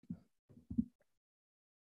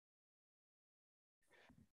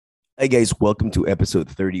Hi guys, welcome to episode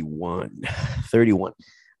 31. 31.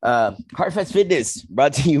 Hard Fast Fitness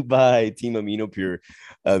brought to you by Team AminoPure.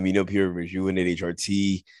 AminoPure Rejuvenate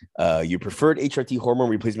HRT, your preferred HRT hormone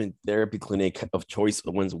replacement therapy clinic of choice, the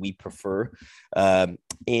ones we prefer.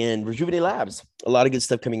 And Rejuvenate Labs, a lot of good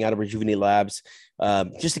stuff coming out of Rejuvenate Labs.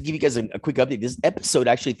 Just to give you guys a quick update, this episode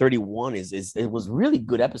actually 31 is it was really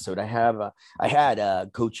good episode. I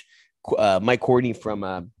had Coach Mike Courtney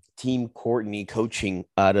from Team Courtney coaching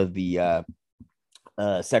out of the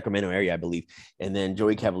Sacramento area, I believe, and then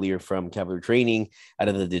Joey Cavaliere from Cavaliere Training out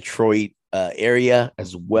of the Detroit area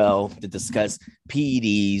as well to discuss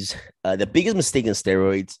PEDs, the biggest mistake in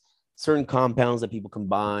steroids, certain compounds that people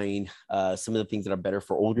combine, some of the things that are better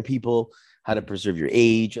for older people, how to preserve your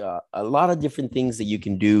age, a lot of different things that you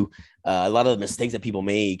can do, a lot of the mistakes that people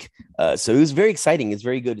make. So it was very exciting. It's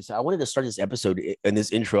very good. So I wanted to start this episode and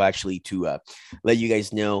this intro actually to let you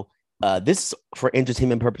guys know this is for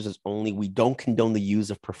entertainment purposes only. We don't condone the use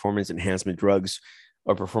of performance enhancement drugs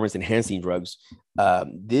or performance enhancing drugs.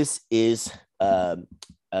 This is a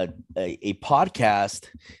podcast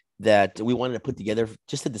that we wanted to put together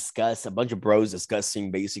just to discuss, a bunch of bros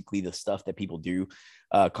discussing basically the stuff that people do,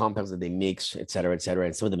 compounds that they mix, et cetera,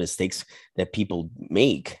 and some of the mistakes that people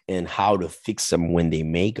make and how to fix them when they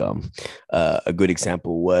make them. A good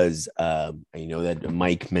example was, that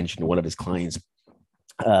Mike mentioned one of his clients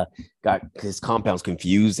got his compounds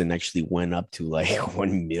confused and actually went up to like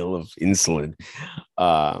 1 mil of insulin,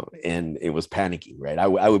 and it was panicking, right?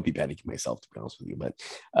 I would be panicking myself, to be honest with you. But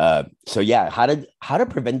so yeah, how to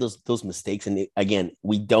prevent those mistakes. And again,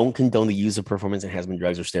 we don't condone the use of performance enhancement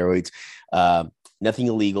drugs or steroids. Nothing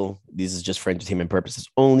illegal. This is just for entertainment purposes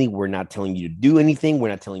only. We're not telling you to do anything. We're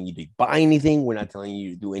not telling you to buy anything. We're not telling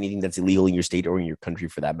you to do anything that's illegal in your state or in your country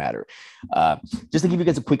for that matter. Just to give you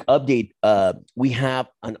guys a quick update, we have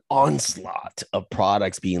an onslaught of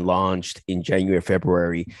products being launched in January,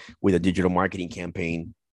 February with a digital marketing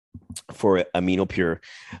campaign for AminoPure.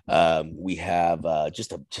 We have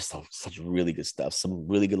such really good stuff, some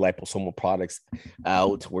really good liposomal products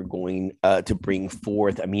out. We're going to bring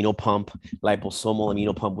forth Amino Pump, liposomal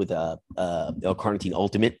Amino Pump with L-carnitine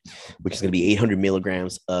Ultimate, which is going to be 800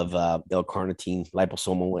 milligrams of L-carnitine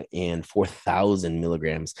liposomal and 4,000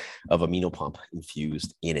 milligrams of Amino Pump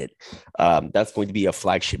infused in it. That's going to be a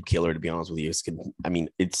flagship killer, to be honest with you. It's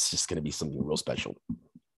just going to be something real special.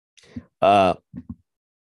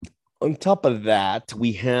 On top of that,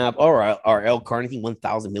 we have our L-carnitine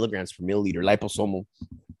 1,000 milligrams per milliliter liposomal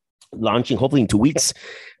launching hopefully in 2 weeks.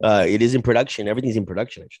 It is in production. Everything's in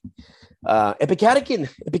production, actually.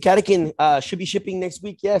 Epicatechin should be shipping next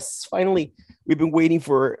week. Yes, finally. We've been waiting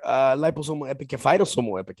for liposomal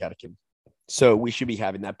phytosomal epicatechin. So we should be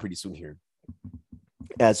having that pretty soon here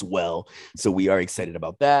as well. So we are excited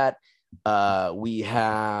about that. We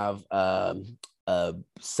have a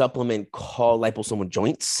supplement called liposomal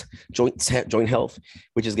joint health,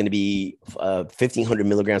 which is going to be 1,500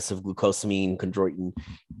 milligrams of glucosamine, chondroitin,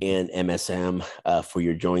 and MSM for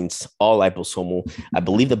your joints, all liposomal. I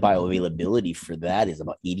believe the bioavailability for that is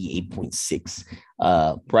about 88.6.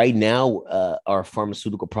 Right now, our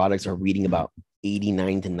pharmaceutical products are reading about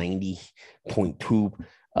 89 to 90.2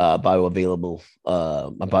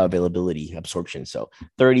 bioavailability absorption. So up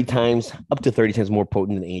to 30 times more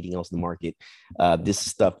potent than anything else in the market. This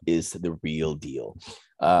stuff is the real deal.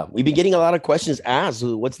 We've been getting a lot of questions asked,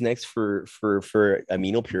 what's next for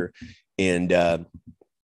AminoPure? And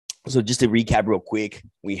so just to recap real quick,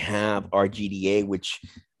 we have our GDA, which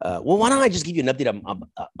why don't I just give you an update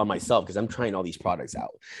on myself, because I'm trying all these products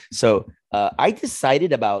out. So I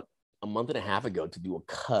decided about a month and a half ago to do a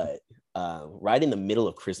cut right in the middle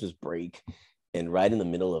of Christmas break and right in the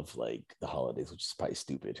middle of like the holidays, which is probably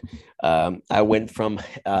stupid. I went from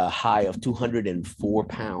a high of 204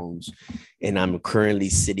 pounds and I'm currently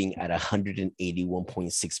sitting at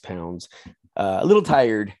 181.6 pounds. A little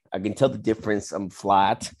tired. I can tell the difference. I'm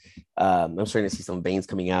flat. I'm starting to see some veins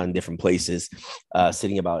coming out in different places,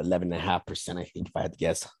 sitting about 11.5%, I think, if I had to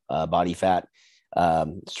guess, body fat,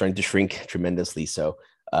 starting to shrink tremendously. So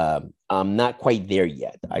I'm not quite there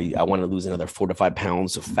yet. I want to lose another 4 to 5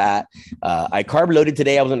 pounds of fat. I carb loaded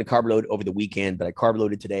today. I was on a carb load over the weekend, but I carb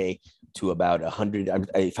loaded today to about 100.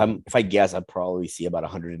 If I guess, I'd probably see about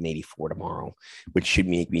 184 tomorrow, which should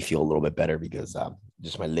make me feel a little bit better because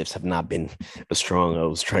just my lifts have not been as strong. I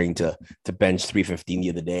was trying to bench 315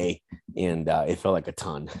 the other day, and it felt like a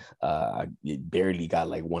ton. I barely got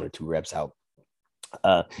like 1 or 2 reps out.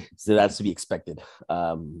 So that's to be expected.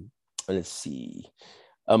 Let's see.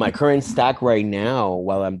 My current stack right now,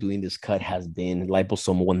 while I'm doing this cut, has been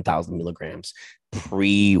liposomal 1,000 milligrams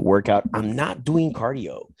pre-workout. I'm not doing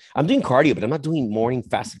cardio. I'm doing cardio, but I'm not doing morning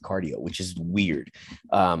fasted cardio, which is weird.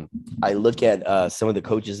 I look at some of the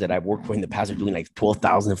coaches that I've worked for in the past are doing like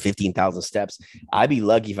 12,000, 15,000 steps. I'd be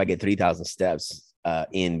lucky if I get 3,000 steps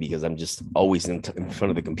in, because I'm just always in front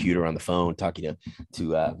of the computer on the phone talking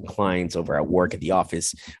to clients over at work at the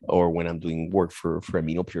office, or when I'm doing work for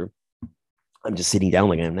AminoPure. I'm just sitting down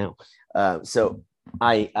like I am now. So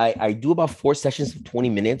I do about 4 sessions of 20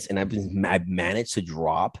 minutes, and I've managed to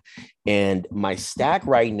drop. And my stack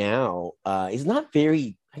right now is not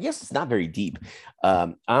very, I guess it's not very deep.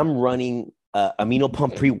 I'm running Amino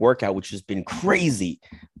Pump pre-workout, which has been crazy.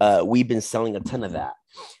 We've been selling a ton of that.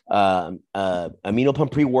 Amino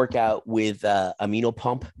Pump pre-workout with Amino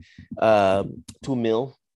Pump 2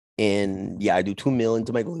 mil. And yeah, I do 2 mil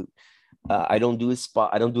into my glute. I don't do a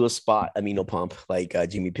spot amino pump like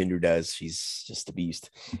Jamie Pinder does. She's just a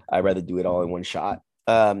beast. I'd rather do it all in one shot.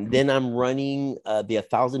 Then I'm running the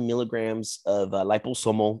 1,000 milligrams of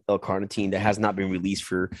liposomal L-carnitine that has not been released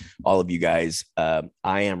for all of you guys. I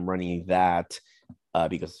am running that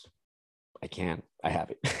because I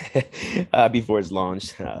have it before it's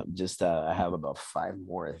launched. I have about 5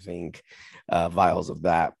 more, I think, vials of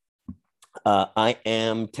that. I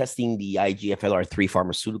am testing the IGFLR3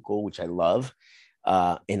 pharmaceutical, which I love.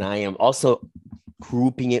 And I am also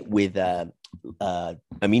grouping it with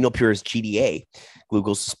AminoPure's GDA,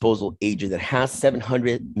 glucose disposal agent, that has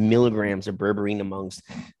 700 milligrams of berberine amongst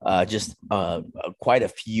quite a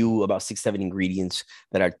few, about 6-7 ingredients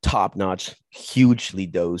that are top notch, hugely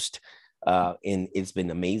dosed. And it's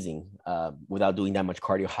been amazing without doing that much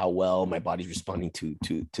cardio, how well my body's responding to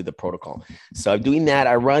the protocol. So I'm doing that.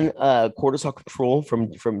 I run cortisol control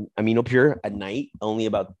from AminoPure at night, only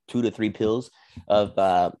about 2 to 3 pills of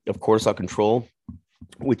cortisol control,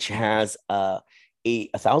 which has a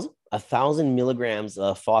 1,000 milligrams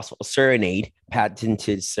of phosphoserenade,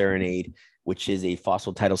 patented serenade, which is a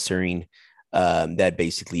phosphatidylserine that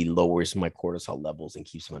basically lowers my cortisol levels and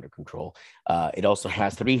keeps them under control. It also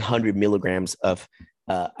has 300 milligrams of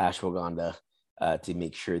ashwagandha to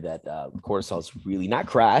make sure that cortisol is really not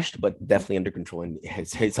crashed, but definitely under control, and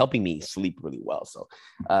it's helping me sleep really well. So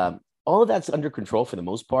all of that's under control for the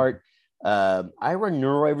most part. I run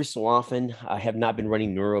neuro every so often. I have not been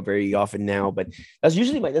running neuro very often now, but that's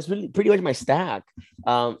really pretty much my stack.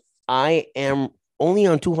 I am only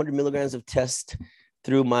on 200 milligrams of test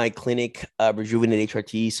through my clinic, Rejuvenate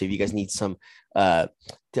HRT. So if you guys need some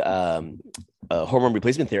hormone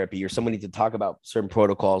replacement therapy, or somebody to talk about certain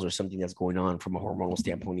protocols or something that's going on from a hormonal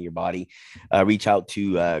standpoint in your body, reach out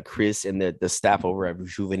to Chris and the staff over at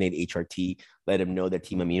Rejuvenate HRT. Let them know that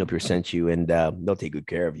Team AminoPure sent you, and they'll take good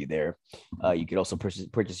care of you there. You could also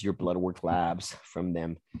purchase your blood work labs from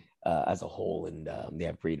them as a whole, and they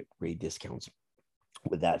have great discounts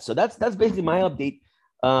with that. So that's basically my update.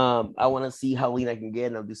 I want to see how lean I can get,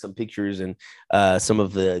 and I'll do some pictures and some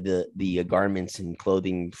of the garments and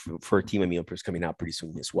clothing for Team AminoPure coming out pretty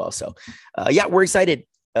soon as well. So yeah, we're excited.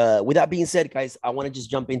 With that being said, guys, I want to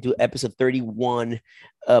just jump into episode 31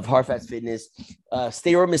 of Hard Fast Fitness,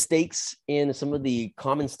 steroid mistakes, and some of the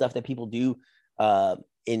common stuff that people do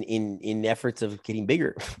in efforts of getting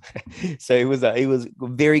bigger. So it was a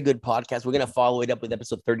very good podcast. We're gonna follow it up with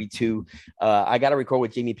episode 32. I gotta record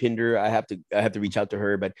with Jamie Pinder. I have to reach out to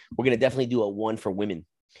her, but we're gonna definitely do a one for women.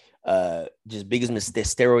 Just biggest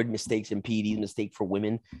steroid mistakes and PED mistake for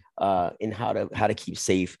women, and how to keep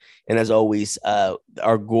safe. And as always,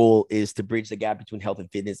 our goal is to bridge the gap between health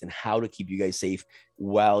and fitness, and how to keep you guys safe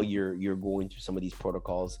while you're going through some of these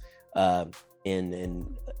protocols. And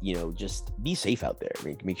you know, just be safe out there.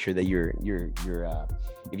 Make sure that you're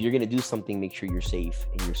if you're gonna do something, make sure you're safe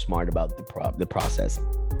and you're smart about the process.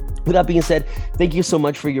 With that being said, thank you so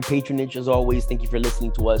much for your patronage as always. Thank you for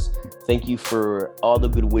listening to us. Thank you for all the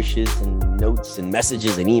good wishes and notes and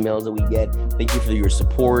messages and emails that we get. Thank you for your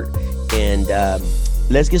support. And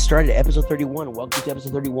let's get started. Episode 31. Welcome to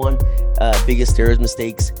episode 31. Biggest steroids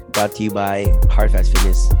mistakes, brought to you by Hard Fast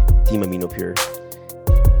Fitness, Team AminoPure.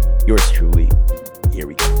 Yours truly. Here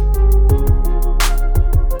we go.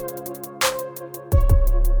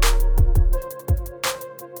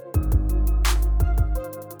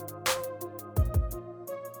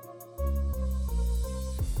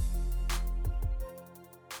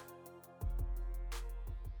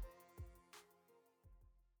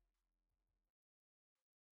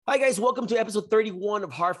 Hi guys, welcome to episode 31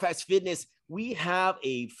 of Hard Fast Fitness. We have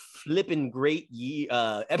a flipping great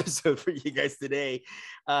episode for you guys today.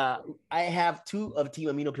 I have 2 of Team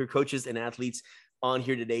AminoPure coaches and athletes on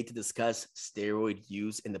here today to discuss steroid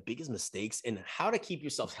use and the biggest mistakes and how to keep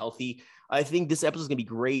yourself healthy. I think this episode is going to be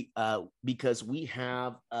great because we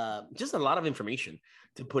have just a lot of information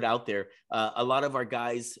to put out there. A lot of our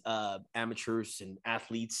guys, amateurs and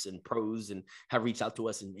athletes and pros, and have reached out to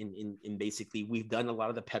us. And basically, we've done a lot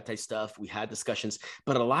of the peptide stuff. We had discussions,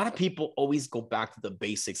 but a lot of people always go back to the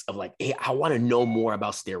basics of like, hey, I want to know more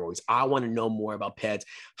about steroids. I want to know more about peds,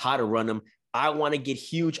 how to run them. I want to get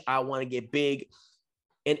huge. I want to get big.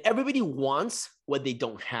 And everybody wants what they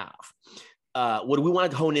don't have. What we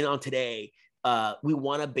want to hone in on today, we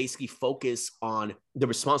want to basically focus on the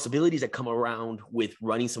responsibilities that come around with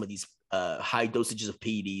running some of these high dosages of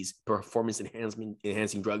PEDs, performance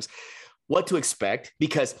enhancing drugs, what to expect,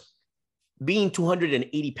 because being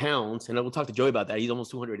 280 pounds, and I will talk to Joey about that. He's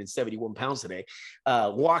almost 271 pounds today,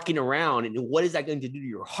 walking around, and what is that going to do to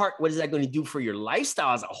your heart? What is that going to do for your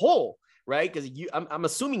lifestyle as a whole? Right? Because I'm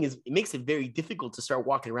assuming it makes it very difficult to start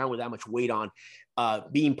walking around with that much weight on,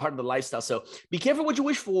 being part of the lifestyle. So be careful what you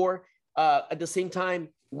wish for. At the same time,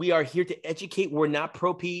 we are here to educate. We're not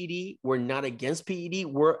pro PED. We're not against PED.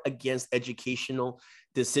 We're against educational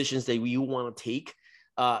decisions that you want to take.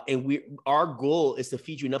 And our goal is to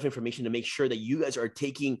feed you enough information to make sure that you guys are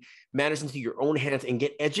taking matters into your own hands and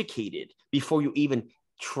get educated before you even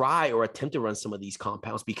try or attempt to run some of these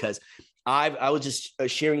compounds, because I was just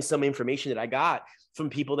sharing some information that I got from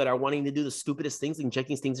people that are wanting to do the stupidest things,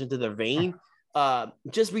 injecting things into their vein,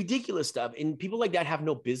 just ridiculous stuff. And people like that have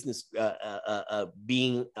no business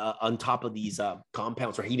being on top of these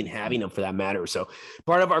compounds, or even having them for that matter. So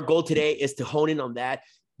part of our goal today is to hone in on that,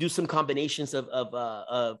 do some combinations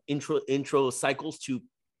of intro cycles to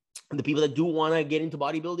the people that do want to get into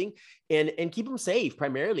bodybuilding, and keep them safe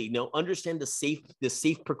primarily. Understand the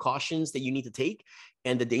safe precautions that you need to take,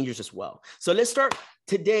 and the dangers as well. So let's start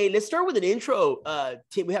today. Let's start with an intro.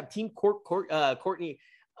 We have Team Courtney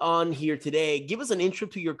on here today. Give us an intro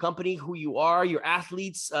to your company, who you are, your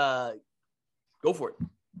athletes. Go for it.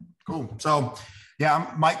 Cool. So yeah,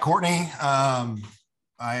 I'm Mike Courtney.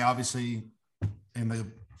 I obviously am the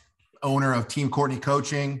owner of Team Courtney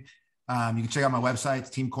Coaching. You can check out my website, it's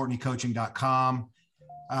teamcourtneycoaching.com.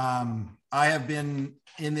 I have been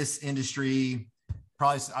in this industry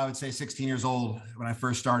probably, I would say 16 years old when I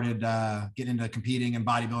first started getting into competing and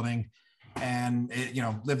bodybuilding, and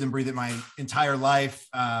lived and breathed it my entire life.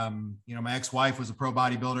 My ex-wife was a pro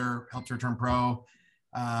bodybuilder, helped her turn pro.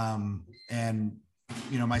 And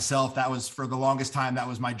myself, that was, for the longest time, that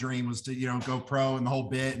was my dream, was to, go pro and the whole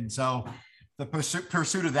bit. And so the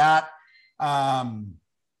pursuit of that, I'm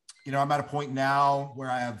at a point now where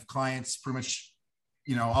I have clients pretty much,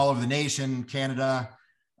 all over the nation, Canada.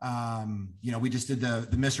 We just did the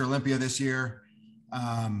Mr. Olympia this year.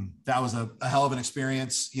 That was a hell of an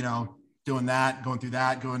experience, doing that, going through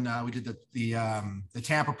that, we did the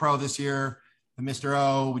Tampa Pro this year, the Mr.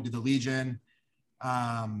 O, we did the Legion.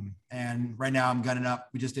 And right now I'm gunning up.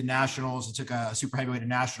 We just did nationals. I took a super heavyweight to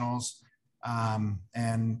nationals.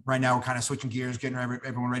 And right now we're kind of switching gears, getting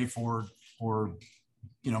everyone ready for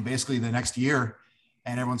basically the next year.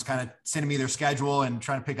 And everyone's kind of sending me their schedule and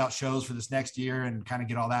trying to pick out shows for this next year and kind of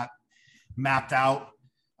get all that mapped out.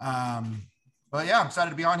 But yeah, I'm excited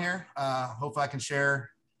to be on here. Hopefully I can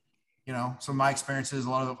share, some of my experiences, a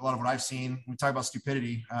lot of what I've seen. We talk about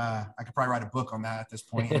stupidity. I could probably write a book on that at this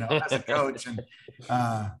point, as a coach, and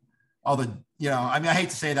all the, I hate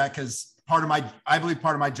to say that, because I believe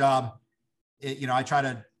part of my job, I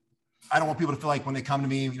don't want people to feel like when they come to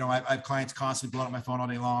me, I have clients constantly blowing up my phone all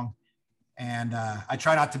day long. And I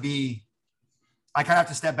try not to be, I kind of have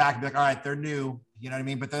to step back and be like, all right, they're new, you know what I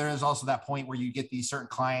mean? But there is also that point where you get these certain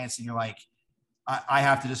clients and you're like, I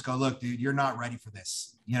have to just go, look, dude, you're not ready for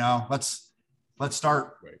this. Let's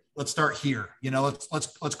start, right. Let's start here,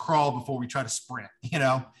 let's crawl before we try to sprint,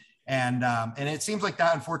 and it seems like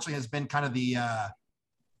that, unfortunately, has been kind of the,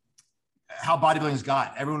 how bodybuilding's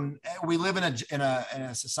got everyone. We live in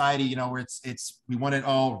a society, where we want it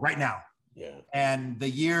all right now. Yeah. And the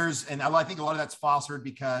years, and I think a lot of that's fostered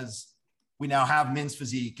because we now have men's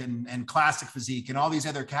physique and classic physique and all these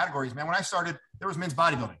other categories. Man, when I started, there was men's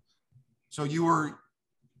bodybuilding. So you were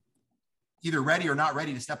either ready or not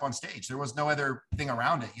ready to step on stage. There was no other thing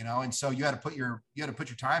around it, and so you had to put your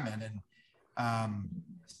time in. And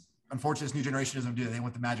unfortunately, this new generation doesn't do it. They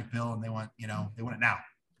want the magic pill, and they want it now.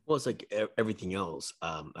 Well, it's like everything else.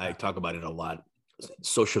 I talk about it a lot.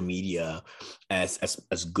 Social media, as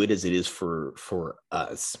good as it is for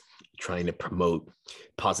us, trying to promote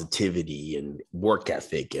positivity and work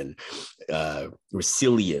ethic and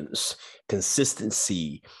resilience,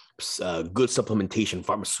 consistency, good supplementation,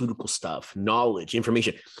 pharmaceutical stuff, knowledge,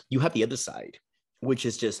 information. You have the other side which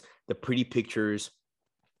is just the pretty pictures,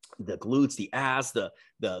 the glutes, the ass,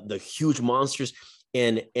 the huge monsters.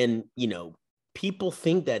 And you know, people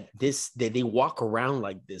think that they walk around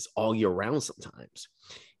like this all year round sometimes.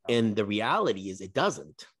 And the reality is it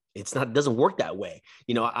doesn't. It doesn't work that way.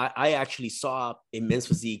 You know, I actually saw a men's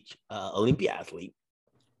physique Olympia athlete.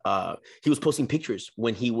 He was posting pictures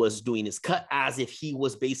when he was doing his cut as if he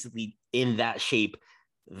was basically in that shape.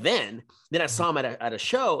 Then I saw him at a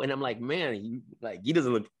show, and I'm like, man, he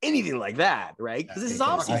doesn't look anything like that, right? Because this is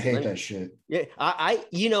awesome. I hate that shit. Yeah, I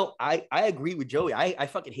agree with Joey. I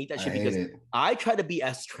fucking hate that shit because I try to be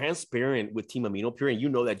as transparent with Team AminoPure, and you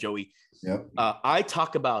know that, Joey. Yep. I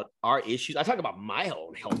talk about our issues. I talk about my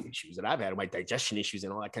own health issues that I've had, my digestion issues,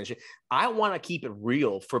 and all that kind of shit. I want to keep it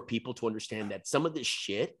real for people to understand that some of this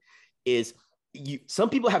shit is some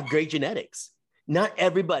people have great genetics. Not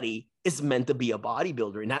everybody is meant to be a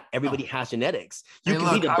bodybuilder, and not everybody has genetics. You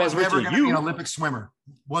can be the best version of you. I was never going to be an Olympic swimmer.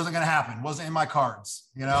 Wasn't going to happen. Wasn't in my cards,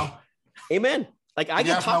 you know? Amen. Like I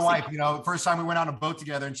get my wife, you know, first time we went on a boat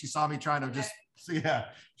together and she saw me trying to just,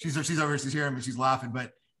 she's over, she's hearing me, she's laughing.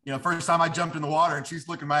 But, you know, first time I jumped in the water and she's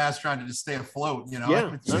looking my ass trying to just stay afloat, you know?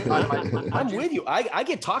 Yeah. I'm with you. I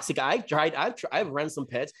get toxic. I've run some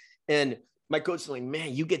pets, and my coach is like,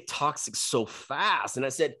 man, you get toxic so fast. And I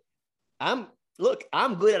said, I'm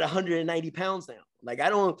good at 190 pounds now. Like I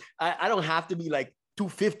don't have to be like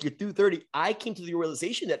 250 or 230. I came to the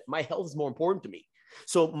realization that my health is more important to me.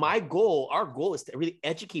 So our goal is to really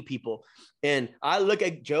educate people. And I look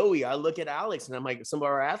at Joey, I look at Alex, and I'm like, some of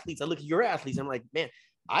our athletes, I look at your athletes, I'm like, man,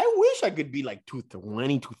 I wish I could be like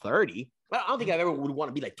 220, 230. I don't think I ever would want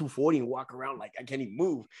to be like 240 and walk around like I can't even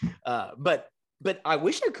move. But I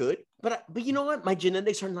wish I could. But you know what? My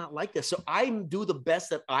genetics are not like this. So I do the best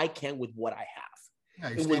that I can with what I have. Yeah,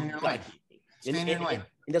 you're staying in your lane. Staying in your lane.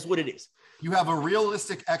 And that's what it is. You have a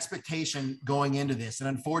realistic expectation going into this. And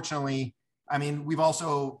unfortunately, I mean, we've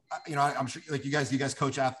also, you know, I'm sure like you guys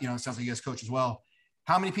coach, you know, it sounds like you guys coach as well.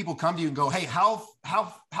 How many people come to you and go, hey, how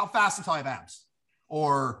fast until I have abs?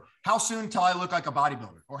 Or how soon till I look like a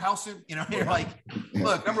bodybuilder? Or how soon, you know, you're like,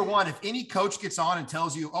 look, number one, if any coach gets on and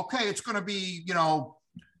tells you, okay, it's going to be, you know,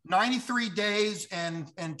 93 days and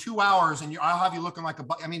 2 hours, and I'll have you looking like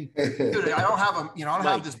I mean, dude, I don't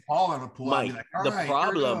have this ball in a pool. Mike, like,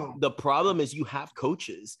 the problem is you have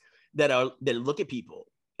coaches that look at people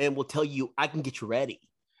and will tell you, I can get you ready.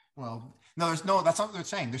 Well, that's not what they're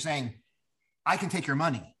saying. They're saying, I can take your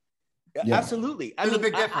money. Yeah. Absolutely. I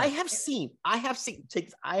mean, I have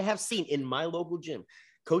seen in my local gym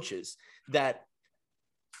coaches that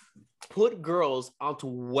put girls onto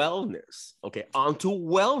wellness,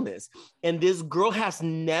 and this girl has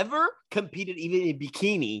never competed even in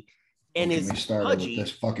bikini, and it's pudgy. With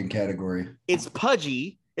this fucking category. It's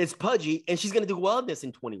pudgy, and she's gonna do wellness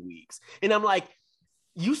in 20 weeks. And I'm like,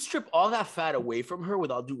 you strip all that fat away from her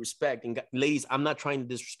with all due respect. And ladies, I'm not trying to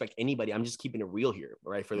disrespect anybody. I'm just keeping it real here,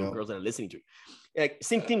 right? For the girls that are listening to you. Like,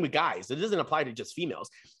 same thing with guys. It doesn't apply to just females.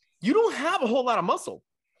 You don't have a whole lot of muscle.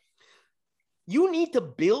 You need to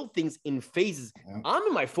build things in phases. Yeah. I'm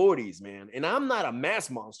in my 40s, man, and I'm not a mass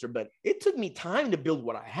monster, but it took me time to build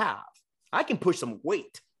what I have. I can push some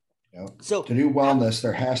weight. Yep. So to do wellness,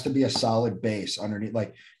 there has to be a solid base underneath.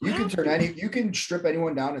 Like you can strip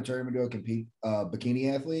anyone down and turn them into a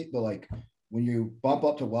bikini athlete, but like when you bump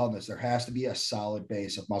up to wellness, there has to be a solid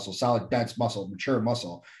base of muscle, solid dense muscle, mature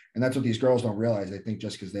muscle. And that's what these girls don't realize. They think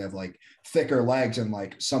just because they have like thicker legs and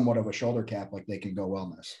like somewhat of a shoulder cap, like they can go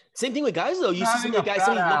wellness. Same thing with guys though. You see some of the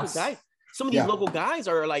guys, some of these local guys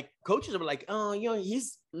are like coaches are like, oh, you know,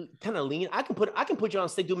 he's kind of lean. I can put you on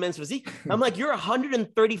stick, do men's physique. I'm like, you're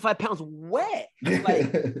 135 pounds wet.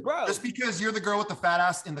 Like, bro. Just because you're the girl with the fat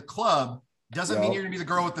ass in the club doesn't mean you're gonna be the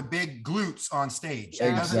girl with the big glutes on stage.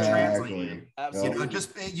 It doesn't translate. Absolutely. You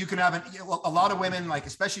know, you can have a lot of women, like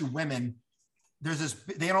especially women. There's this,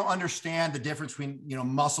 they don't understand the difference between, you know,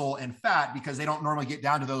 muscle and fat because they don't normally get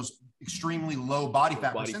down to those extremely low body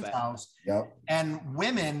fat percentiles. Yep. And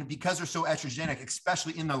women, because they're so estrogenic,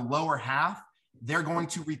 especially in the lower half, they're going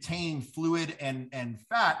to retain fluid and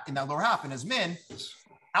fat in that lower half. And as men,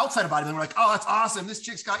 outside of bodybuilding, we're like, oh, that's awesome. This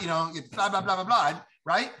chick's got, you know, blah, blah, blah, blah, blah,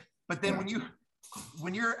 right? But then when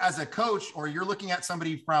you're as a coach or you're looking at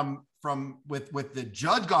somebody with the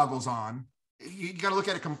judge goggles on, you got to look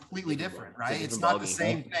at it completely different, right? It's not the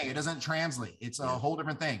same thing. It doesn't translate. It's a whole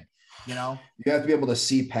different thing, you know? You have to be able to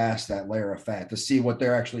see past that layer of fat to see what they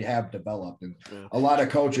actually have developed. And a lot of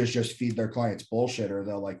coaches just feed their clients bullshit, or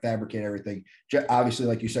they'll like fabricate everything. Obviously,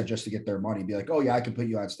 like you said, just to get their money, be like, oh yeah, I can put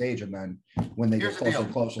you on stage. And then when they get closer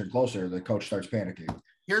and closer and closer, the coach starts panicking.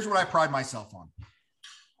 Here's what I pride myself on.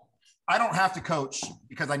 I don't have to coach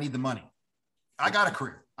because I need the money. I got a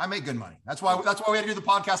career. I make good money. That's why we had to do the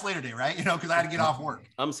podcast later today, right? You know, because I had to get off work.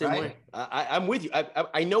 I'm the same way. I'm with you.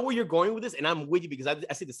 I know where you're going with this, and I'm with you because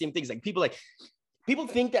I say the same things. Like people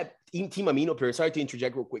think that Team AminoPure, sorry to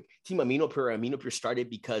interject real quick, Team AminoPure started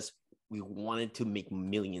because we wanted to make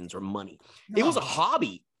millions or money. No. It was a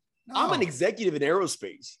hobby. No. I'm an executive in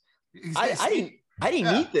aerospace. I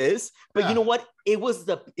didn't need this, but you know what? It was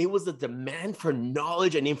the demand for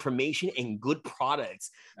knowledge and information and good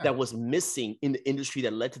products that was missing in the industry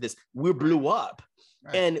that led to this. We blew up,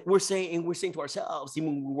 and we're saying to ourselves, even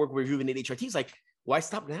when we work with Rejuvenate HRT, it's like, why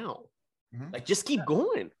stop now? Like, just keep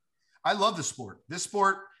going. I love the sport. This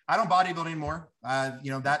sport, I don't bodybuild anymore.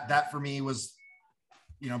 You know, that for me was,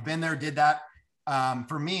 you know, been there, did that.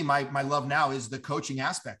 For me, my love now is the coaching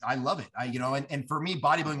aspect. I love it. And for me,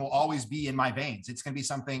 bodybuilding will always be in my veins. It's going to be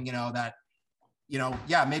something, you know, that, you know,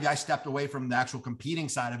 yeah, maybe I stepped away from the actual competing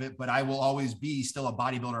side of it, but I will always be still a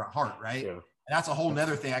bodybuilder at heart. Right. Yeah. And that's a whole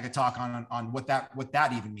nother thing I could talk on what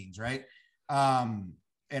that even means. Right.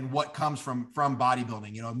 And what comes from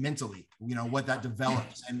bodybuilding, you know, mentally, you know, what that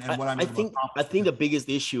develops and what I'm. I think the biggest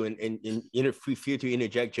issue, and fear to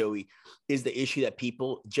interject, Joey, is the issue that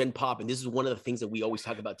people Gen Pop, and this is one of the things that we always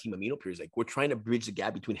talk about Team AminoPure, is like we're trying to bridge the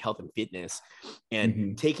gap between health and fitness,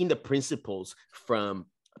 and taking the principles from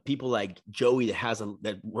people like Joey that has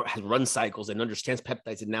run cycles and understands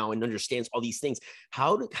peptides and understands all these things.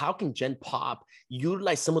 How can Gen Pop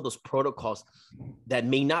utilize some of those protocols that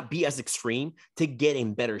may not be as extreme to get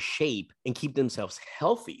in better shape and keep themselves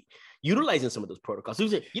healthy? Utilizing some of those protocols.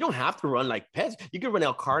 You don't have to run like pets. You can run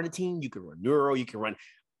L-carnitine, you can run Neuro, you can run.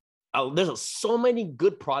 There's so many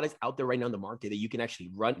good products out there right now in the market that you can actually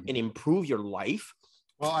run and improve your life.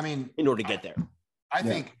 Well, I mean, in order to get there, I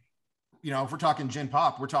think, you know, if we're talking Gen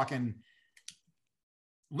Pop, we're talking,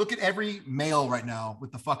 look at every male right now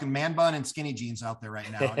with the fucking man bun and skinny jeans out there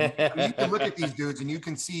right now. You can look at these dudes and you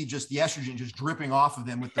can see just the estrogen just dripping off of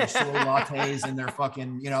them with their soy lattes and their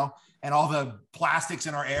fucking, you know, and all the plastics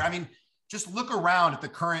in our air. I mean, just look around at the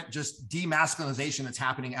current just demasculinization that's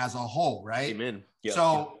happening as a whole, right? Amen. Yeah.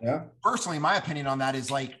 So personally, my opinion on that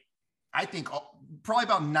is like, I think probably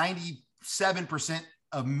about 97%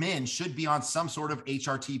 of men should be on some sort of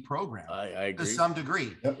HRT program. I agree. To some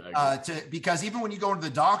degree. Because even when you go into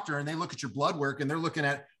the doctor and they look at your blood work and they're looking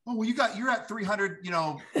at, oh, well, you're at 300, you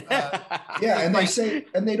know. And they say,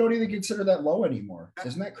 and they don't even consider that low anymore.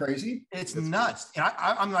 Isn't that crazy? It's nuts. And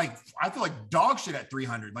I'm like, I feel like dog shit at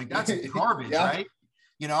 300. Like that's garbage, right?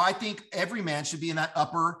 You know, I think every man should be in that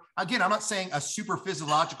upper, again, I'm not saying a super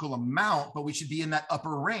physiological amount, but we should be in that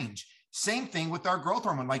upper range. Same thing with our growth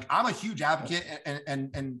hormone. Like I'm a huge advocate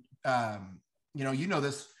and you know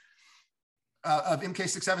this of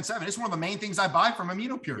MK677. It's one of the main things I buy from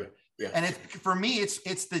AminoPure. Yeah. And for me, it's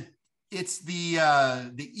the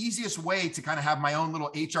easiest way to kind of have my own little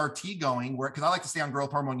HRT going because I like to stay on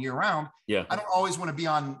growth hormone year round. Yeah. I don't always want to be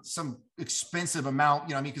on some expensive amount, you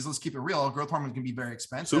know what I mean? Because let's keep it real. Growth hormone can be very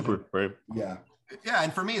expensive. Super, right? Yeah. Yeah.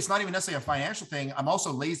 And for me, it's not even necessarily a financial thing. I'm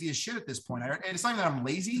also lazy as shit at this point. And it's not even that I'm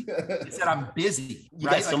lazy. It's that I'm busy. You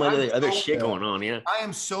got some other shit going on. Yeah. I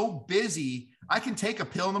am so busy. I can take a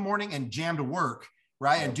pill in the morning and jam to work.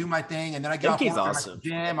 Right. And do my thing. And then I get off work, awesome. I'm at the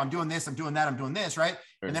gym. I'm doing this. I'm doing that. I'm doing this. Right.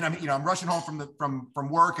 And then I'm rushing home from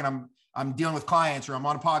work and I'm dealing with clients or I'm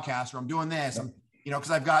on a podcast or I'm doing this.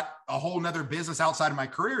 Cause I've got a whole nother business outside of my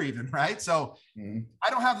career even. Right. So I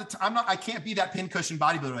don't have the time. I can't be that pincushion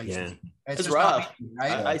bodybuilder. It's rough. Me,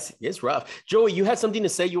 right. It's rough. Joey, you had something to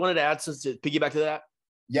say you wanted to add to piggyback to that?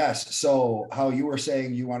 Yes. So how you were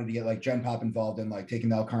saying you wanted to get like Gen Pop involved in like taking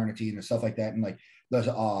the L-carnitine and stuff like that and like the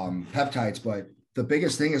peptides, but the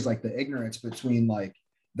biggest thing is like the ignorance between like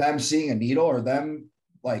them seeing a needle or them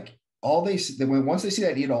like once they see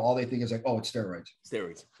that needle, all they think is like, oh, it's steroids.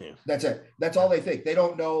 Steroids. Yeah. That's it. That's all they think. They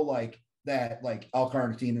don't know like that, like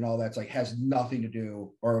L-carnitine and all that's like has nothing to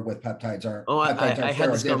do or with peptides are. Oh, peptides I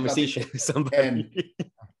had this conversation with somebody.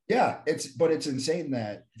 And it's insane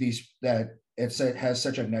that it has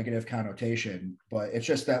such a negative connotation, but it's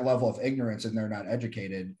just that level of ignorance and they're not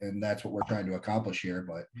educated. And that's what we're trying to accomplish here.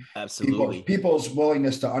 But absolutely people's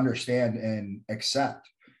willingness to understand and accept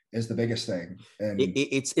is the biggest thing. And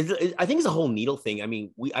I think it's a whole needle thing. I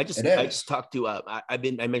mean, I just talked to, I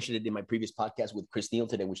mentioned it in my previous podcast with Chris Neal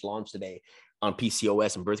today, which launched today on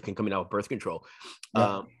PCOS and coming out with birth control.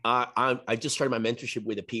 Yeah. I just started my mentorship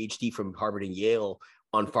with a PhD from Harvard and Yale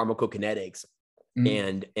on pharmacokinetics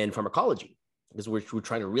and pharmacology. Because we're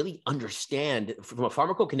trying to really understand from a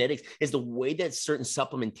pharmacokinetics is the way that certain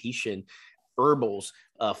supplementation, herbals,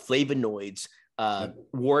 flavonoids,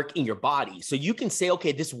 work in your body. So you can say,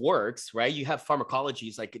 okay, this works, right? You have pharmacology,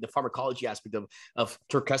 it's like the pharmacology aspect of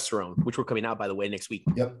testosterone, which we're coming out, by the way, next week.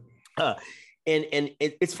 Yep.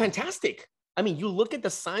 It's fantastic. I mean, you look at the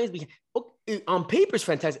science on paper, it's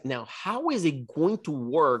fantastic. Now, how is it going to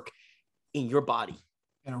work in your body?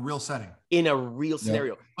 In a real setting. In a real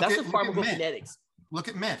scenario. Yep. That's the pharmacokinetics. Look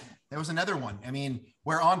at mint. There was another one. I mean,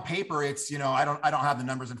 where on paper it's, I don't have the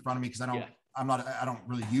numbers in front of me because I don't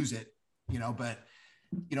really use it, but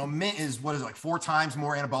mint is like 4 times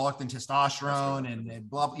more anabolic than testosterone and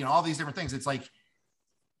blah, all these different things. It's like,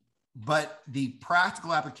 but the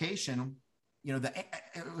practical application,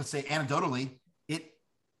 let's say anecdotally,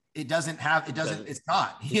 it's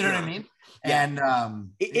not, you know what I mean? Yeah. And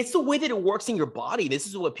it's the way that it works in your body. This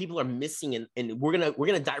is what people are missing, and we're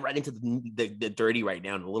gonna dive right into the dirty right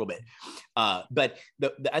now in a little bit. But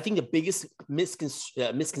I think the biggest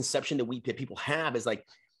misconception that people have is like,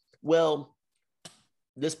 well,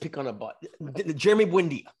 let's pick on Jeremy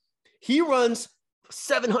Buendia. He runs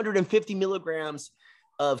 750 milligrams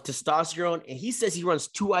of testosterone, and he says he runs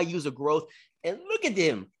 2 IUs of growth. And look at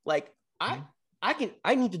him, like I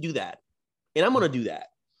need to do that, and I'm gonna do that.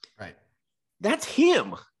 Right. That's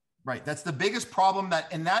him. Right. That's the biggest problem I'm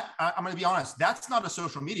going to be honest, that's not a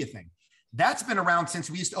social media thing. That's been around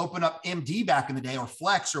since we used to open up MD back in the day, or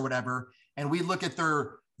Flex or whatever. And we look at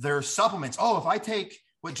their supplements. Oh, if I take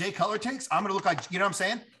what Jay Cutler takes, I'm going to look like, you know what I'm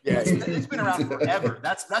saying? Yeah. It's been around forever.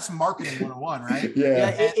 That's marketing 101, right?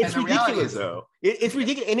 Yeah. It's ridiculous though. It's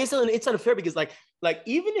ridiculous. And it's unfair because like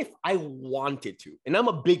even if I wanted to, and I'm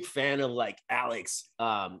a big fan of like Alex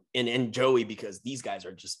and Joey, because these guys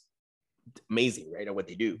are just amazing, right? At what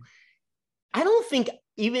they do. I don't think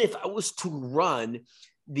even if I was to run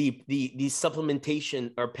the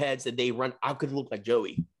supplementation or pads that they run, I could look like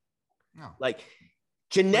Joey. No. Like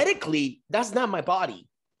genetically, that's not my body.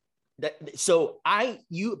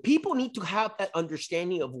 People need to have that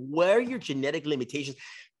understanding of where your genetic limitations,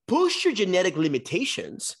 push your genetic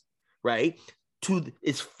limitations, right, to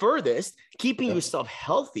its furthest, keeping yourself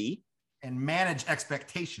healthy. And manage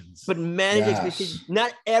expectations. But manage expectations.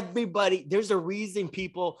 Not everybody. There's a reason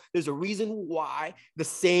why the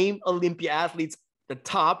same Olympia athletes, the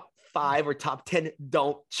top 5 or top 10,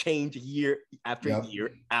 don't change year after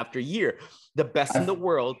year after year. The best in the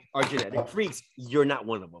world are genetic freaks. You're not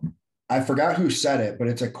one of them. I forgot who said it, but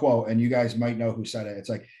it's a quote, and you guys might know who said it. It's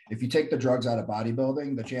like, if you take the drugs out of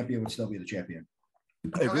bodybuilding, the champion would still be the champion.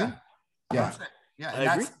 I agree. Yeah. Yeah,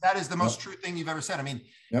 and that is the most true thing you've ever said. I mean,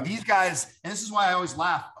 these guys, and this is why I always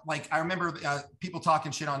laugh. Like, I remember people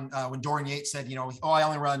talking shit on when Dorian Yates said, I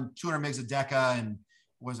only run 200 mgs of Deca and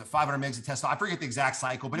was it 500 mgs of testosterone? I forget the exact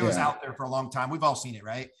cycle, but it was out there for a long time. We've all seen it,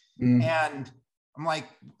 right? Mm. And I'm like,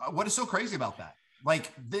 what is so crazy about that?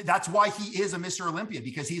 Like, that's why he is a Mr. Olympia,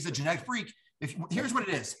 because he's a genetic freak. Here's what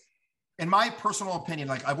it is. In my personal opinion,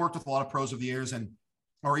 like, I've worked with a lot of pros over the years,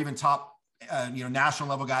 or even top national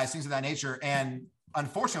level guys, things of that nature. And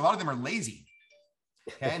unfortunately, a lot of them are lazy.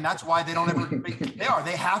 Okay. And that's why they don't ever,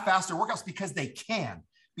 they half-ass their workouts because they can,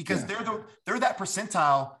 because they're that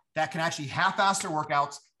percentile that can actually half-ass their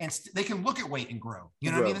workouts and they can look at weight and grow.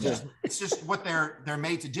 You know what I mean? It's just what they're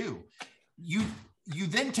made to do. You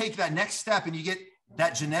then take that next step and you get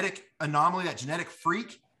that genetic anomaly, that genetic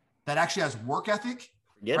freak that actually has work ethic.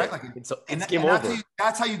 Right? Like,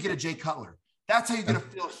 that's how you get a Jay Cutler. That's how you get a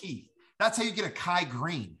Phil Heath. That's how you get a Kai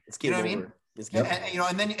Green. You know what I mean?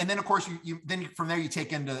 And then of course you then from there you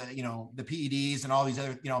take into the PEDs and all these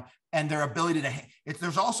other and their ability to.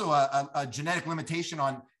 There's also a genetic limitation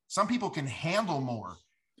on some people can handle more.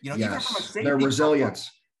 Even from a safety their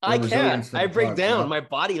resilience. I can't. I break down. My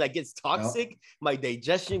body gets toxic. My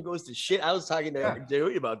digestion goes to shit. I was talking to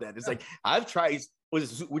Joey about that. It's like I've tried. We're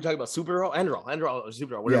talking about Superol, Androl, or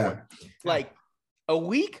Superol, whatever. Like a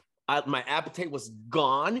week. My appetite was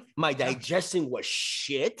gone. My digestion was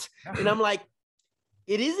shit. And I'm like,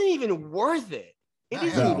 it isn't even worth it. It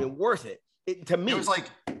isn't even worth it. To me. It was like,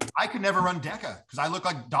 I could never run Deca because I look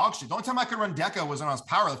like dog shit. The only time I could run Deca was when I was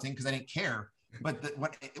powerlifting because I didn't care. But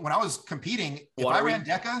when I was competing, if I ran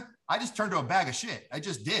Deca, I just turned to a bag of shit. I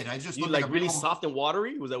just did. I just looked like really soft and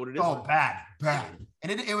watery. Was that what it is? Oh, bad. And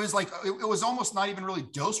it was like, it was almost not even really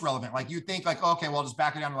dose relevant. Like you think like, okay, well, I'll just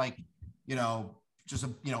back it down to like, just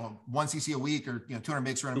 1 cc a week or 200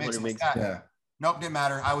 mgs, 300 mgs. Like that. Yeah. Nope, didn't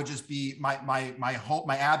matter. I would just be my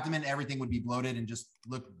abdomen, everything would be bloated and just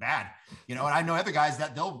look bad. And I know other guys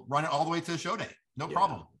that they'll run it all the way to the show day, no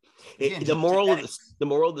problem. The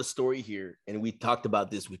moral of the story here, and we talked about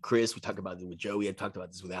this with Chris, we talked about it with Joey, I talked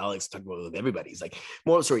about this with Alex, talked about it with everybody. It's like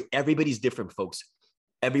moral story. Everybody's different, folks.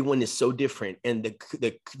 everyone is so different, and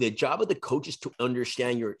the job of the coach is to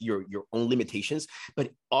understand your own limitations,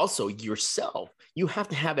 but also yourself. You have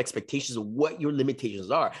to have expectations of what your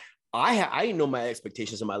limitations are. I know my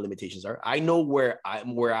expectations and my limitations are. I know where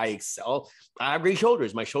I excel. I have great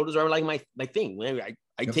shoulders. My shoulders are like my thing.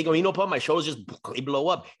 I take amino pump, my shoulders just they blow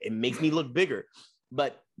up. It makes me look bigger,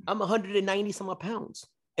 but I'm 190 some pounds.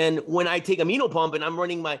 And when I take amino pump and I'm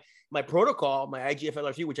running my protocol, my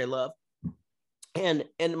IGF-LRC, which I love, and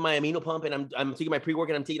my amino pump, and I'm taking my pre-work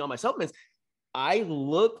and I'm taking all my supplements, I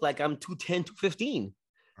look like I'm 210, 215,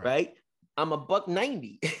 right? I'm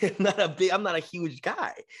 $190. I'm not a huge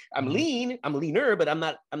guy. I'm lean, I'm leaner, but I'm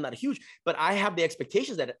not a huge, but I have the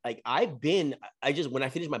expectations that like when I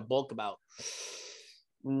finished my bulk about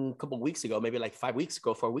a couple of weeks ago, maybe like 4 weeks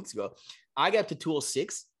ago, I got to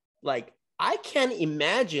 206. Like I can't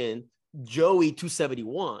imagine Joey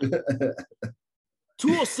 271.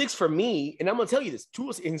 206 for me, and I'm gonna tell you this,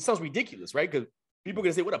 206, and it sounds ridiculous, right? Because people are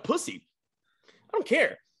gonna say, what a pussy. I don't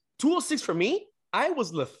care. 206 for me, I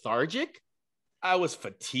was lethargic, I was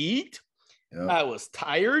fatigued, I was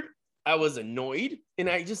tired, I was annoyed, and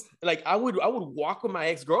I just like I would walk with my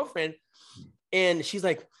ex-girlfriend, and she's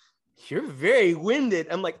like, "You're very winded."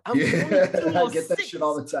 I'm like, "I'm only 206. I get that shit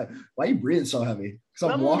all the time. Why are you breathing so heavy?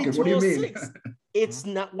 Because I'm walking. What do you mean? It's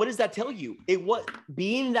not. What does that tell you?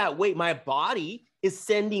 Being that way, my body is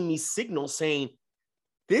sending me signals saying,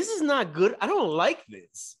 "This is not good. I don't like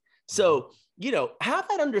this." So, have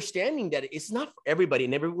that understanding that it's not for everybody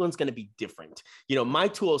and everyone's going to be different. My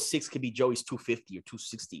 206 could be Joey's 250 or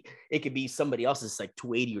 260. It could be somebody else's like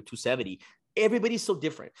 280 or 270. Everybody's so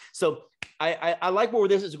different. So I like where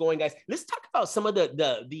this is going, guys. Let's talk about some of the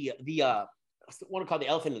I want to call the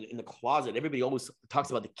elephant in the closet. Everybody always talks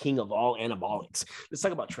about the king of all anabolics. Let's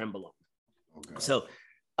talk about trenbolone. Okay. So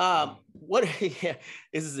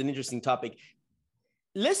this is an interesting topic.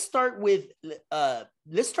 Let's start with a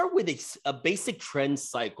basic tren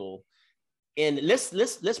cycle, and let's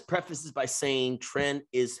preface this by saying tren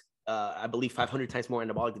is I believe 500 times more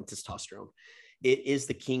anabolic than testosterone. It is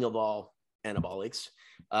the king of all anabolics.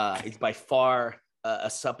 It's by far a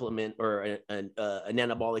supplement or an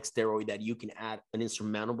anabolic steroid that you can add an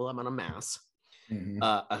insurmountable amount of mass,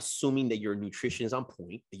 assuming that your nutrition is on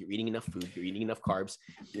point, that you're eating enough food, you're eating enough carbs.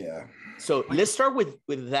 Yeah. So let's start with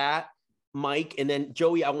that, Mike, and then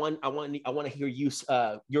Joey. I want to hear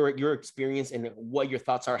your experience and what your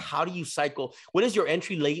thoughts are. How do you cycle? What is your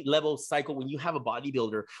entry level cycle when you have a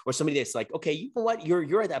bodybuilder or somebody that's like, okay, you know what,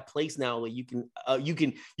 you're at that place now that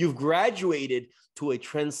you've graduated to a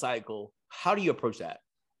tren cycle. How do you approach that?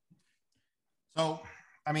 So,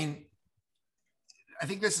 I mean, I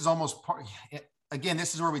think this is almost part. Again,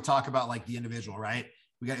 this is where we talk about like the individual, right?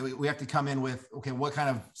 We have to come in with, okay, what kind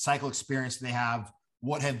of cycle experience do they have?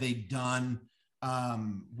 What have they done?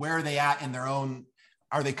 Where are they at in their own?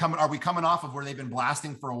 Are we coming off of where they've been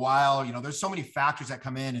blasting for a while? There's so many factors that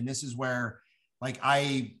come in, and this is where, like,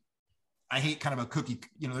 I hate kind of a cookie.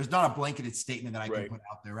 There's not a blanketed statement that I can put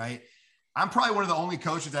out there, right? I'm probably one of the only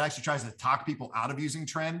coaches that actually tries to talk people out of using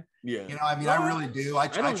tren. Yeah, I really do. I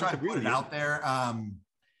try to put it out there.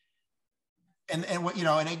 And what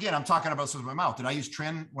and again, I'm talking about with my mouth. Did I use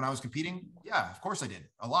tren when I was competing? Yeah, of course I did,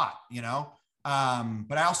 a lot.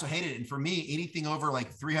 But I also hated it. And for me, anything over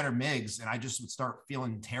like 300 mgs, and I just would start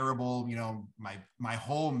feeling terrible. My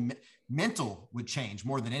whole mental would change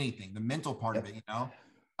more than anything. The mental part of it,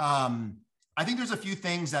 I think there's a few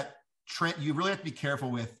things that you really have to be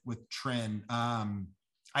careful with tren.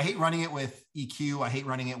 I hate running it with EQ. I hate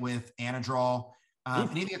running it with Anadrol.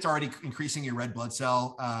 Anything that's already increasing your red blood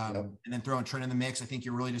cell, and then throwing tren in the mix. I think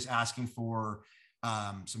you're really just asking for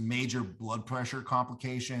some major blood pressure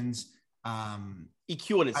complications.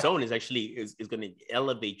 EQ on its own is going to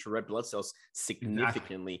elevate your red blood cells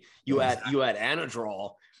significantly. Exactly. You add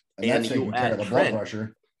Anadrol and you add the blood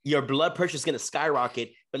pressure. Your blood pressure is going to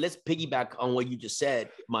skyrocket. But let's piggyback on what you just said,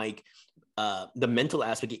 Mike. The mental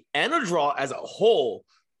aspect, Anadrol as a whole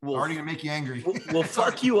will already gonna make you angry. will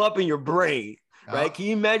fuck you up in your brain, right? Can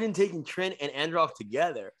you imagine taking tren and Anadrol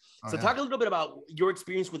together? Talk a little bit about your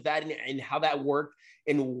experience with that and how that worked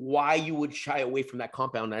and why you would shy away from that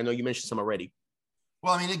compound. I know you mentioned some already.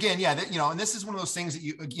 Well, I mean, again, and this is one of those things that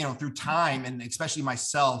you through time, and especially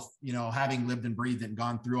myself, having lived and breathed and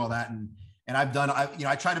gone through all that, and I've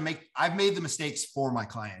made the mistakes for my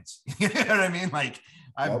clients. You know what I mean? Like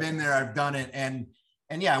I've been there, I've done it. And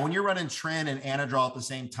yeah, when you're running tren and Anadrol at the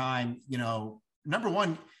same time, number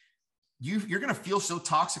one, you're going to feel so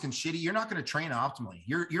toxic and shitty. You're not going to train optimally.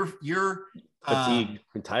 You're fatigued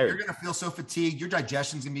and tired. You're going to feel so fatigued. Your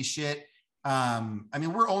digestion's going to be shit. I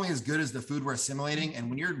mean, we're only as good as the food we're assimilating. And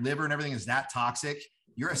when your liver and everything is that toxic,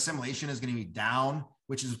 your assimilation is going to be down,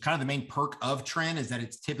 which is kind of the main perk of tren, is that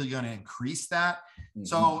it's typically going to increase that. Mm-hmm.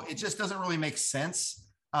 So it just doesn't really make sense.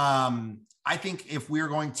 I think if we're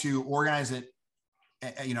going to organize it,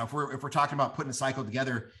 you know, if we're talking about putting a cycle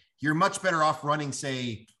together, you're much better off running,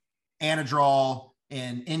 say, Anadrol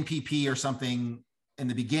and NPP or something in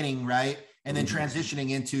the beginning, right? And then transitioning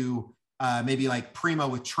into maybe like Primo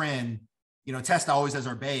with tren, you know, test always as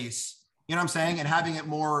our base, you know what I'm saying? And having it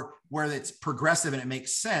more where it's progressive and it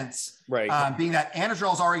makes sense. Right. Being that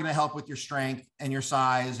Anadrol is already going to help with your strength and your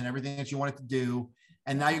size and everything that you want it to do.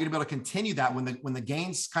 And now you're going to be able to continue that when the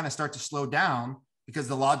gains kind of start to slow down, because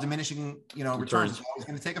the law of diminishing, you know, returns is always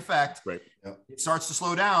going to take effect. Right. It starts to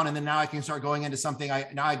slow down. And then now I can start going into something.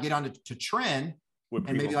 I get on to tren.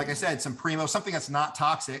 And maybe, like I said, some Primo, something that's not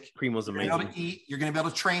toxic. Primo's amazing. You're going to be able to eat. You're going to be able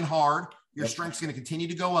to train hard. Your strength's going to continue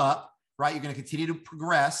to go up, right? You're going to continue to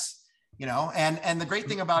progress, you know? And the great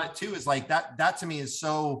thing about it too, is like that to me is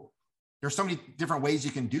so, there's so many different ways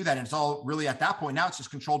you can do that. And it's all really at that point, now it's just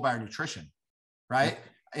controlled by our nutrition, right?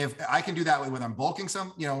 If I can do that whether I'm bulking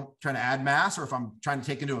some, you know, trying to add mass, or if I'm trying to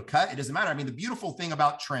take into a cut, it doesn't matter. I mean, the beautiful thing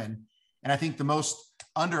about tren, and I think the most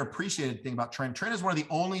underappreciated thing about tren is one of the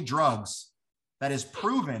only drugs that is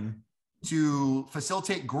proven to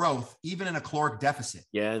facilitate growth, even in a caloric deficit.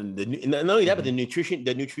 Yeah, and not only that, but the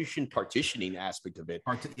nutrition partitioning aspect of it.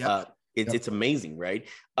 It's amazing, right?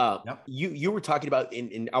 You were talking about,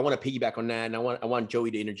 and I want to piggyback on that, and I want Joey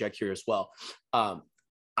to interject here as well.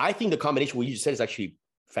 I think the combination what you just said is actually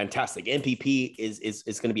fantastic. NPP is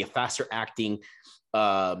going to be a faster acting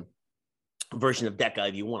version of DECA,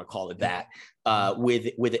 if you want to call it that, with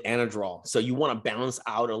the Anadrol. So you want to balance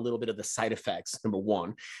out a little bit of the side effects, number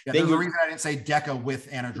one. Yeah, there's a reason I didn't say DECA with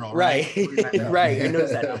Anadrol, right? Right. I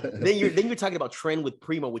noticed that. Then you're talking about tren with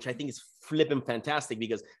Primo, which I think is flipping fantastic,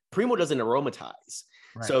 because Primo doesn't aromatize.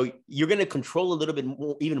 Right. So you're going to control a little bit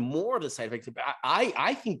more, even more of the side effects.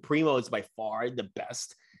 I think Primo is by far the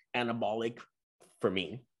best anabolic for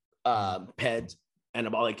me. PED,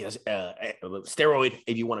 anabolic, steroid,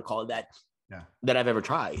 if you want to call it that. That I've ever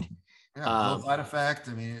tried. Yeah, no side effect.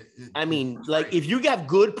 I mean, like great. If you have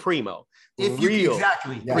good Primo, if you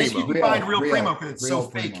find real Primo, because it's so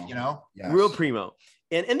fake, you know, real Primo.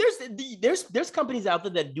 And there's companies out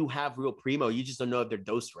there that do have real Primo. You just don't know if they're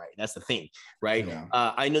dosed right. That's the thing, right? Yeah.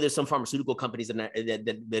 I know there's some pharmaceutical companies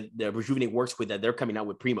that Rejuvenate works with, that they're coming out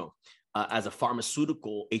with Primo as a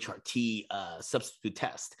pharmaceutical HRT substitute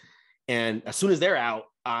test. And as soon as they're out,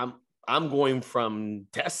 I'm going from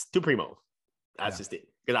test to Primo. That's just it.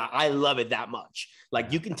 Because I love it that much.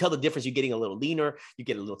 Like you can tell the difference. You're getting a little leaner, you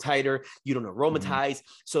get a little tighter, you don't aromatize.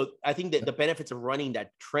 So I think that the benefits of running that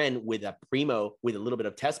tren with a Primo with a little bit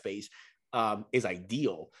of test base is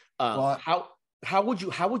ideal. How would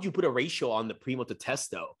you put a ratio on the Primo to test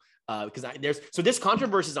though? Because there's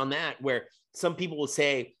controversies on that, where some people will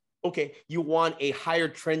say, okay, you want a higher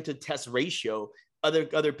tren to test ratio.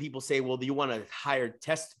 Other people say, well, do you want a higher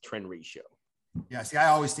test tren ratio? Yeah, see, I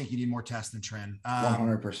always think you need more test than tren.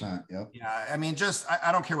 100%. Yep. Yeah, I mean,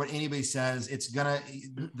 I don't care what anybody says. It's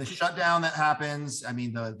the shutdown that happens. I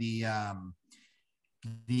mean, the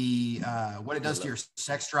what it does to your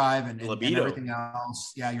sex drive and everything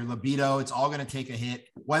else. Yeah, your libido. It's all going to take a hit.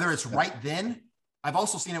 Whether it's right then, I've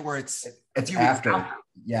also seen it where it's after.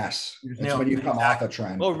 Yes, it's when you come off a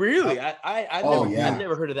tren. Oh, really? I've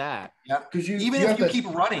never heard of that. Yeah, because even if you keep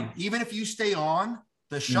running, even if you stay on.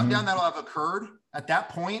 The shutdown that'll have occurred at that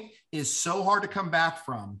point is so hard to come back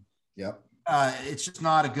from. Yep. It's just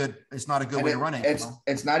not a good way to run it.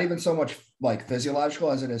 It's not even so much like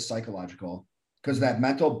physiological as it is psychological, because that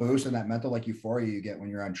mental boost and that mental like euphoria you get when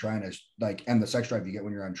you're on tren is like, and the sex drive you get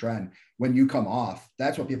when you're on tren, when you come off,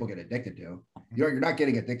 that's what people get addicted to. You're not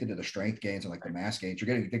getting addicted to the strength gains and like the mass gains. You're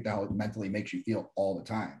getting addicted to how it mentally makes you feel all the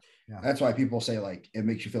time. Yeah. That's why people say like, it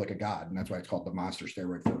makes you feel like a god. And that's why it's called the monster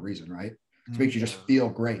steroid for a reason, right? It makes you just feel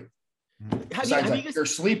great. Your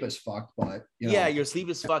sleep is fucked, but your sleep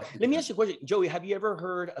is fucked. Let me ask you a question, Joey. Have you ever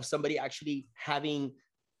heard of somebody actually having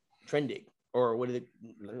trendig, or what is it?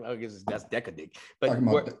 I guess that's decadic. But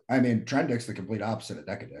trendic's the complete opposite of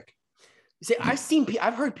decadic. See,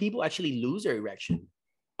 I've heard people actually lose their erection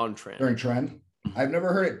on tren. During tren, I've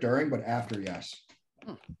never heard it during, but after, yes.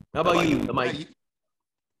 How about you, Mike?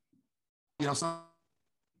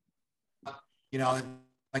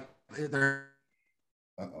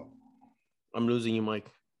 I'm losing you, Mike.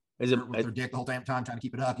 Is it with their dick the whole damn time trying to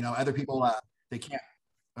keep it up? You know, other people they can't.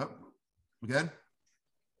 Oh, we good?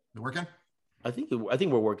 We working? I think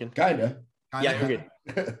we're working. Kinda. Yeah, you're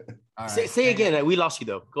good. All right. Say again. We lost you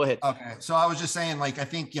though. Go ahead. Okay, so I was just saying, like, I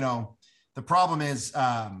think the problem is,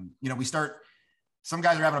 we start. some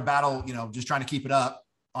guys are having a battle, just trying to keep it up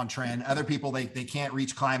on trend. Other people, they can't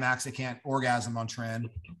reach climax. They can't orgasm on trend.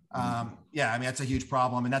 Yeah, I mean, that's a huge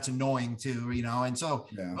problem, and that's annoying too, and so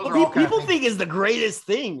people think is the greatest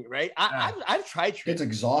thing, right? I've tried trend. It's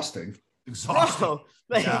exhausting. Bro,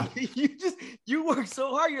 like, you work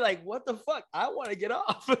so hard, you're like, what the fuck? I want to get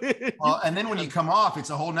off. Well, and then when you come off,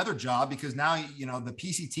 it's a whole nother job, because now the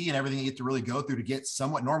PCT and everything you have to really go through to get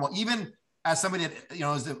somewhat normal. Even as somebody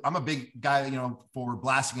that I'm a big guy for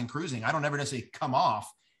blasting and cruising, I don't ever necessarily come off,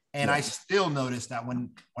 and I still notice that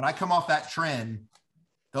when I come off that trend,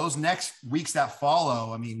 those next weeks that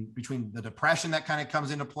follow, I mean, between the depression that kind of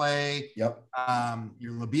comes into play, your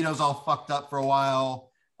libido's all fucked up for a while.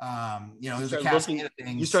 There's a cascade of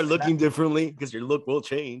things. You start looking differently because your look will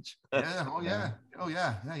change. Yeah. Oh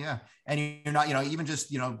yeah. And you're not, even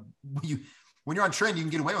just, when you're on trend, you can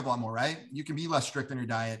get away with a lot more, right? You can be less strict on your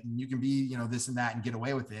diet, and you can be, this and that, and get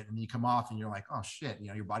away with it. And then you come off and you're like, oh shit,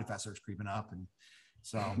 your body fat starts creeping up. And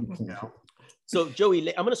so, So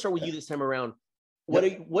Joey, I'm going to start with you this time around.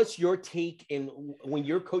 What's your take in when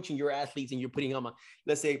you're coaching your athletes and you're putting them on,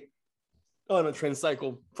 let's say, on a trend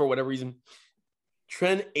cycle for whatever reason,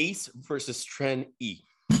 trend ACE versus trend E?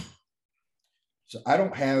 So I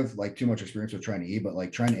don't have like too much experience with trend E, but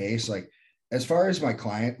like trend ACE, like as far as my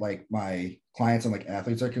clients and like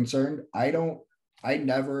athletes are concerned, I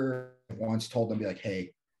never once told them, be like,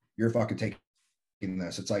 hey, you're fucking taking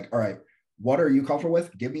this. It's like, all right, what are you comfortable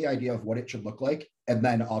with? Give me an idea of what it should look like, and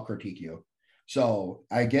then I'll critique you. So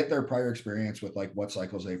I get their prior experience with like what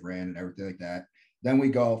cycles they've ran and everything like that. Then we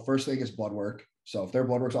go, first thing is blood work. So if their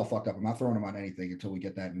blood work's all fucked up, I'm not throwing them on anything until we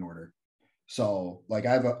get that in order. So like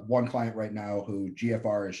I have one client right now who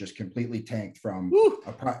GFR is just completely tanked from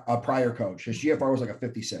a prior coach. His GFR was like a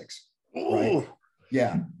 56. Right?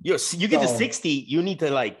 Yeah. You get to 60, you need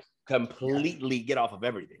to like completely get off of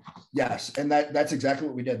everything. Yes. And that's exactly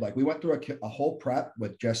what we did. Like we went through a whole prep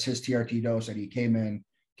with just his TRT dose, and he came in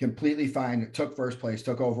completely fine. Took first place,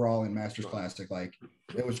 took overall in Masters Classic. Like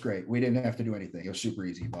it was great. We didn't have to do anything. It was super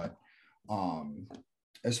easy. But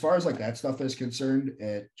as far as like that stuff is concerned,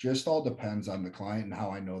 it just all depends on the client and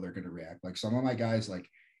how I know they're going to react. Like some of my guys like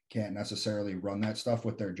can't necessarily run that stuff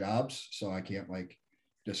with their jobs, so I can't like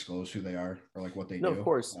disclose who they are or like what they do. Of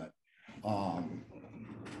course. But,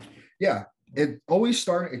 yeah, it always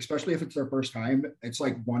starts, especially if it's their first time, it's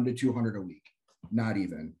like 100 to 200 a week. Not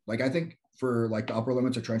even. Like I think for like the upper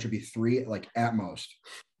limits of trend should be 3, like at most.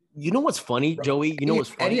 You know what's funny, Joey? You know what's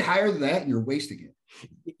funny? Any higher than that, you're wasting it.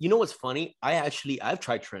 You know what's funny? I've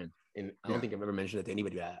tried trend, and I don't think I've ever mentioned it to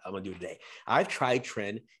anybody. I'm gonna do it today. I've tried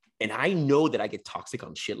trend, and I know that I get toxic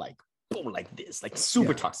on shit like boom, like this, like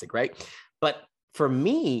super toxic, right? But for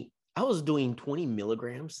me, I was doing 20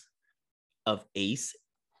 milligrams of ACE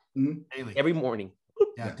daily every morning.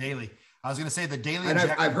 Yeah, daily. I was gonna say the daily. And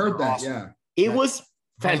I've heard that. Awesome. Yeah, it was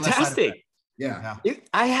fantastic. Yeah.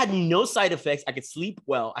 I had no side effects. I could sleep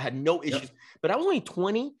well. I had no issues, but I was only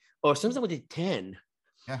 20, or sometimes I did 10.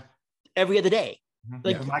 Yeah. Every other day.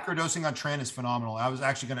 Like microdosing on trend is phenomenal. I was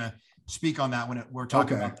actually going to speak on that when we're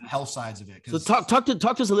talking about the health sides of it. So talk to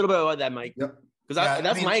us a little bit about that, Mike. Yep. Because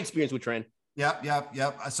that's my experience with trend. Yep.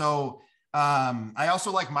 So I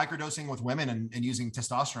also like microdosing with women and using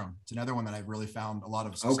testosterone. It's another one that I've really found a lot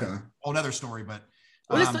of success. Okay. Whole other story, but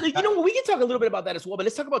we can talk a little bit about that as well, but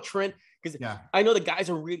let's talk about trend, because I know the guys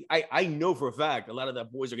are really, I know for a fact a lot of the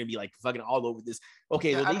boys are going to be like fucking all over this.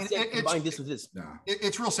 Okay, they said combine this with this.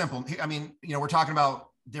 It's real simple. I mean, we're talking about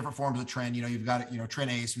different forms of trend. You've got,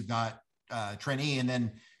 trend ACE, we've got trend E, and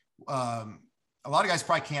then a lot of guys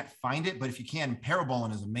probably can't find it, but if you can,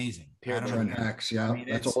 parabolin is amazing. Trend X,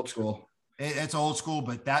 that's old school. It's old school,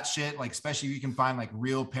 but that shit, like, especially if you can find like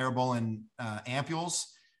real parabolin ampules.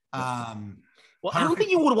 Well, I don't think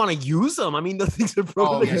you would want to use them. I mean, the things are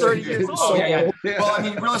probably 30 years old. Well, I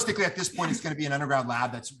mean, realistically, at this point, it's going to be an underground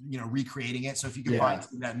lab that's, recreating it. So if you can find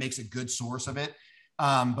something that makes a good source of it.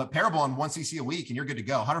 But parabolin, 1 cc a week, and you're good to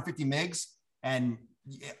go. 150 mgs, and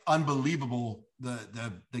unbelievable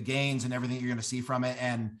the gains and everything you're going to see from it.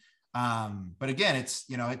 And but again, it's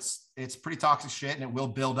it's pretty toxic shit, and it will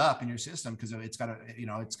build up in your system because it's got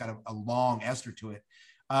a long ester to it.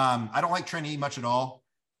 I don't like trend E much at all.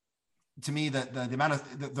 To me, the amount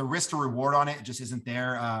of the risk to reward on it just isn't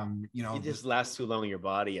there. It just lasts too long in your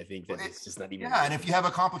body. I think that it's just not even. Yeah, and if you have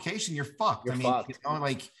a complication, you're fucked. Fucked.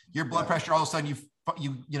 Like your blood pressure, all of a sudden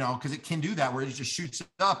you know, because it can do that where it just shoots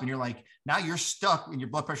up and you're like, now you're stuck and your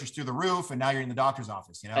blood pressure's through the roof and now you're in the doctor's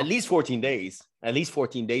office, you know. At least 14 days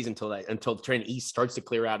until Tren E starts to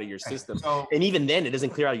clear out of your system. So, and even then it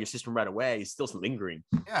doesn't clear out of your system right away. It's still some lingering.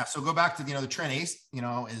 Yeah. So go back to, you know, the Tren Ace, you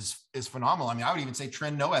know, is phenomenal. I mean, I would even say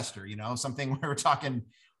Tren No Ester, you know, something where we're talking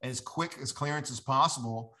as quick as clearance as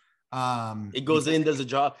possible. It goes in, does a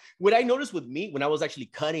job. What I noticed with me when I was actually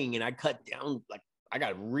cutting and I cut down, like I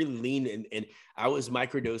got really lean and I was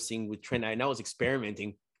microdosing with Tren and I was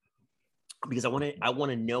experimenting because I want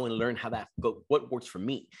to know and learn how that what works for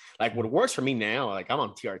me. Like what works for me now, like I'm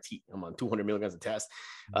on TRT, I'm on 200 milligrams of test,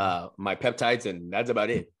 my peptides, and that's about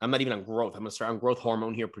it. I'm not even on growth. I'm gonna start on growth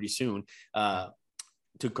hormone here pretty soon.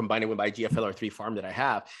 To combine it with my GFLR3 farm that I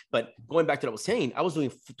have. But going back to what I was saying, I was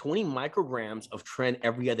doing 20 micrograms of Tren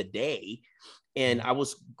every other day. And I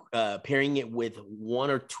was pairing it with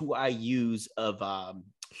 1 or 2 IUs of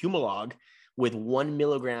Humalog with 1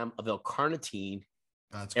 milligram of L-carnitine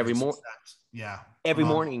every morning. Yeah. Every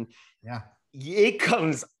morning. Yeah. It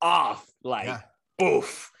comes off like,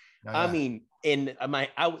 boof. Yeah. I mean, and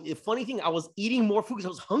the funny thing, I was eating more food because I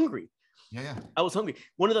was hungry. Yeah. I was hungry.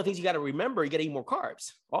 One of the things you got to remember, you got to eat more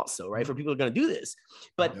carbs also, right? For people who are going to do this.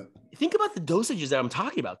 But think about the dosages that I'm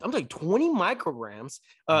talking about. I'm like 20 micrograms,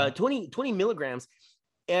 20 milligrams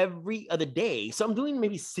every other day. So I'm doing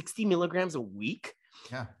maybe 60 milligrams a week.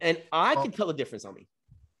 Yeah. And I can tell the difference on me.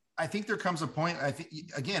 I think there comes a point. I think,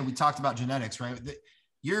 again, we talked about genetics, right?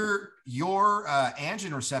 Your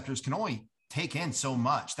androgen receptors can only take in so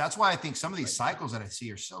much. That's why I think some of these cycles that I see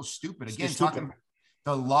are so stupid. Again, talking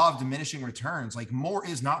the law of diminishing returns, like more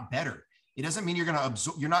is not better. It doesn't mean you're going to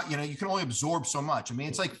absorb. You're not, you know, you can only absorb so much. I mean,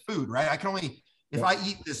 it's like food, right? I can only, if I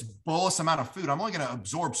eat this bolus amount of food, I'm only going to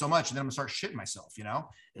absorb so much and then I'm going to start shitting myself, you know?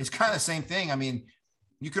 It's kind of the same thing. I mean,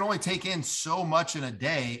 you can only take in so much in a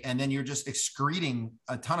day and then you're just excreting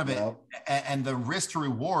a ton of it. And the risk to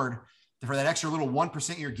reward for that extra little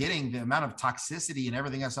 1% you're getting, the amount of toxicity and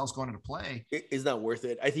everything else going into play, it's not worth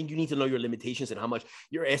it. I think you need to know your limitations and how much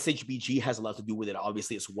your SHBG has a lot to do with it,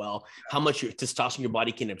 obviously, as well. How much your testosterone your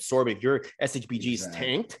body can absorb. If your SHBG is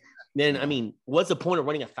tanked, then I mean, what's the point of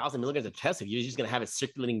running 1,000 milligrams of test if you're just going to have it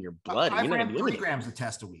circulating in your blood? I ran 3 grams of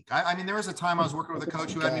test a week. I mean, there was a time I was working with a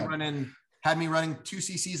coach who had me running 2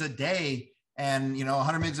 cc's a day and, you know,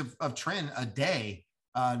 100 mgs of Tren a day.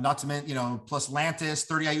 Not to mention, you know, plus Lantus,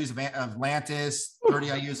 30 IUs of Lantus, 30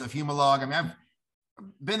 IUs of Humalog. I mean, I've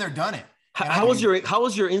been there, done it. How was your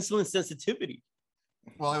insulin sensitivity?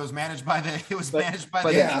 Well, it was managed by the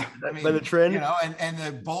Tren, you know, and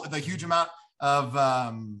the huge amount of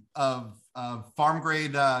farm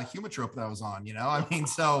grade Humatrope that I was on, you know, I mean,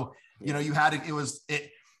 so, you know, you had it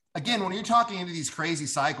again, when you're talking into these crazy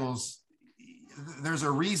cycles, there's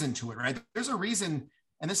a reason to it, right? There's a reason.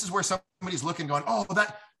 And this is where somebody's looking, going, oh,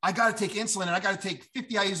 that I got to take insulin and I got to take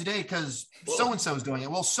 50 IUs a day because so-and-so is doing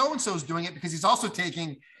it. Well, so-and-so is doing it because he's also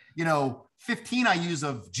taking, you know, 15 IUs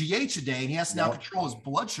of GH a day and he has to now control his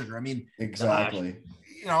blood sugar. I mean, exactly.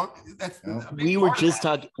 You know, that's we were just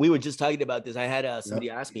talking about this. I had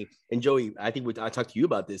somebody ask me, and Joey, I think I talked to you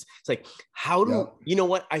about this. It's like, how do you know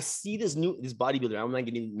what? I see this bodybuilder. I'm not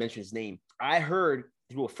going to mention his name. I heard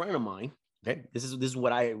through a friend of mine. Okay, this is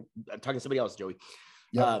what I'm talking to somebody else, Joey.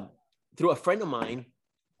 Through a friend of mine,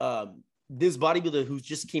 this bodybuilder who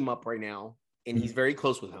just came up right now, and he's very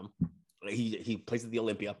close with him. He plays at the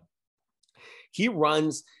Olympia. He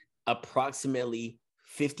runs approximately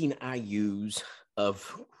 15 IUs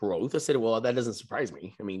of growth. I said, well, that doesn't surprise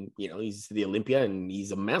me. I mean, you know, he's the Olympia and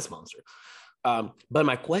he's a mass monster. But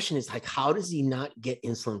my question is, like, how does he not get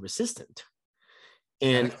insulin resistant?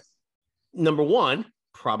 And number one,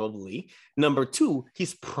 probably. Number two,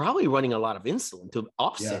 he's probably running a lot of insulin to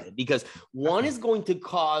offset it, because one is going to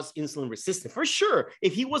cause insulin resistance for sure.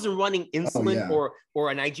 If he wasn't running insulin or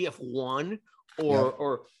an IGF-1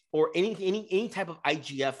 or any type of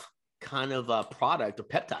IGF kind of product or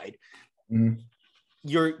peptide,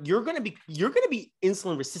 you're going to be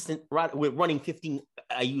insulin resistant with running 15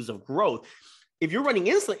 IUs of growth. If you're running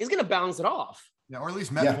insulin, it's going to balance it off. Yeah, or at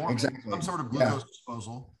least metformin, some sort of glucose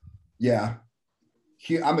disposal. Yeah.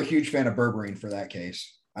 I'm a huge fan of berberine for that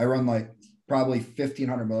case. I run like probably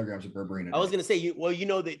 1,500 milligrams of berberine a day. I was going to say, you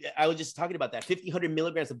know, that I was just talking about that 1,500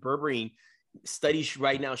 milligrams of berberine. Studies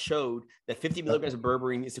right now showed that 50 milligrams of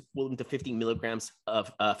berberine is equivalent to 15 milligrams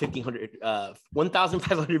of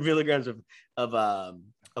 1,500 milligrams of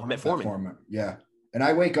metformin. Yeah. And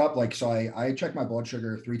I wake up like, so I check my blood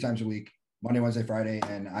sugar 3 times a week, Monday, Wednesday, Friday.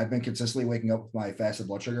 And I've been consistently waking up with my fasted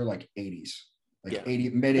blood sugar like 80s. like 80,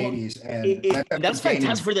 mid 80s. And that's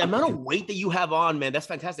fantastic for the amount of weight that you have on, man. That's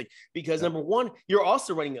fantastic because number one, you're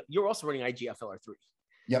also running IGF-LR3.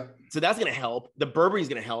 Yep. So that's going to help. The berberine is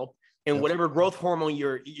going to help. And whatever growth hormone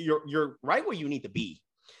you're right where you need to be.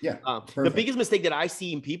 Yeah. The biggest mistake that I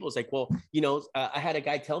see in people is like, well, I had a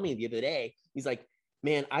guy tell me the other day, he's like,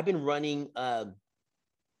 man, I've been running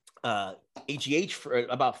HGH for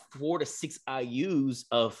about 4 to 6 IUs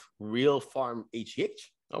of real farm HGH.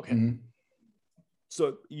 Okay. Mm-hmm.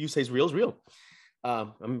 So you say real is real.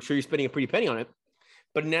 I'm sure you're spending a pretty penny on it.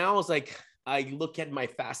 But now it's like, I look at my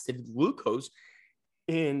fasted glucose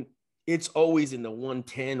and it's always in the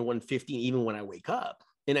 110, 115, even when I wake up.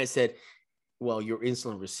 And I said, well, you're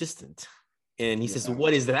insulin resistant. And he says,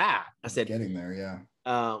 what is that? I said, getting there. Yeah.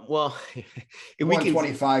 Well,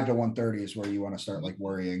 125 to 130 is where you want to start like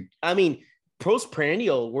worrying. I mean,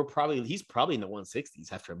 postprandial, he's probably in the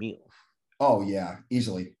 160s after a meal. Oh yeah.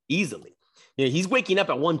 Easily. He's waking up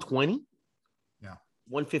at 120. Yeah.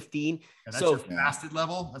 115. Yeah, that's your fasted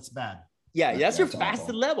level. That's bad. Yeah, that's your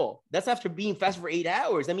fasted level. That's after being fasted for 8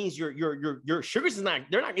 hours. That means your sugars it's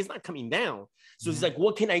not coming down. So he's like,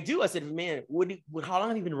 what can I do? I said, man, how long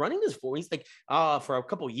have you been running this for? He's like, for a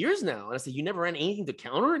couple of years now. And I said, you never ran anything to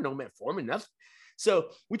counter it? No metformin, nothing.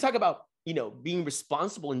 So we talk about, being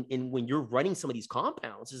responsible in when you're running some of these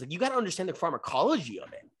compounds. It's like, you got to understand the pharmacology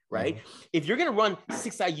of it, right? Mm-hmm. If you're going to run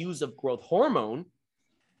 6 IUs of growth hormone,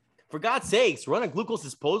 for God's sakes, run a glucose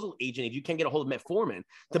disposal agent if you can't get a hold of metformin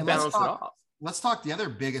to balance it off. Let's talk the other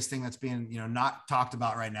biggest thing that's being, not talked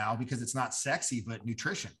about right now because it's not sexy, but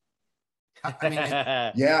nutrition. I mean,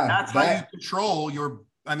 that's how you control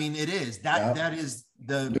it is. That is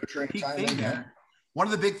the key thing there. One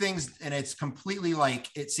of the big things, and it's completely like,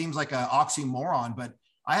 it seems like an oxymoron, but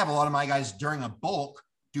I have a lot of my guys during a bulk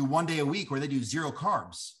do 1 day a week where they do 0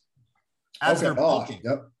 carbs as they're bulking.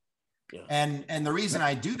 Yep. Yeah. And the reason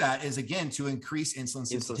I do that is, again, to increase insulin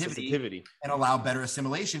sensitivity and allow better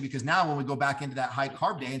assimilation, because now when we go back into that high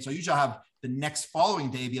carb day, and so usually I'll have the next following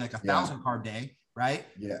day be like 1,000 carb day, right?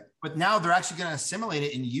 Yeah. But now they're actually going to assimilate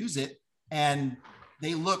it and use it, and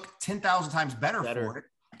they look 10,000 times better for it.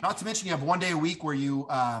 Not to mention you have 1 day a week where you,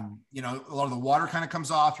 a lot of the water kind of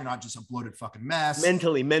comes off. You're not just a bloated fucking mess.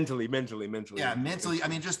 Mentally. Yeah, mentally. I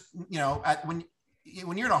mean, just, when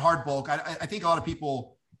you're in a hard bulk, I think a lot of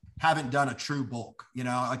people haven't done a true bulk,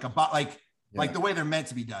 like the way they're meant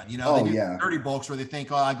to be done. They do dirty bulks where they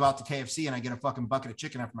think, I go out to KFC and I get a fucking bucket of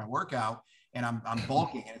chicken after my workout and I'm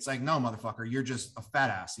bulking. And it's like, no, motherfucker, you're just a fat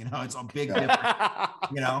ass. It's a big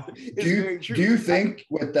difference. Do you think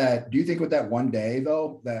with that 1 day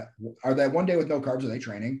though, that 1 day with no carbs, are they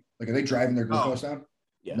training? Like, are they driving their glucose down?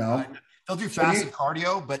 Yeah. No. They'll do fasted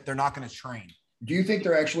cardio, but they're not going to train. Do you think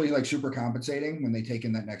they're actually like super compensating when they take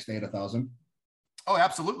in that next day at 1,000? Oh,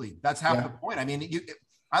 absolutely. That's half the point. I mean,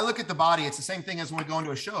 I look at the body. It's the same thing as when we go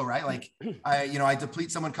into a show, right? Like I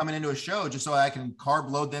deplete someone coming into a show just so I can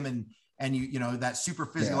carb load them and that super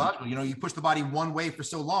physiological, you push the body one way for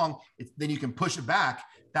so long, then you can push it back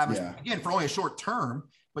that much again for only a short term.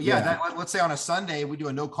 But let's say on a Sunday, we do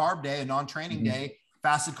a no carb day, a non-training day,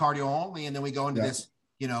 fasted cardio only. And then we go into this,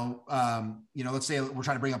 let's say we're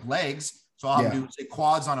trying to bring up legs. So I'll do say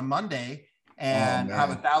quads on a Monday and have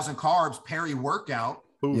 1,000 carbs peri-workout.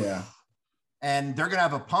 Yeah. And they're going to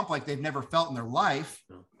have a pump like they've never felt in their life.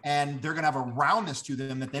 And they're going to have a roundness to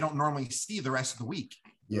them that they don't normally see the rest of the week.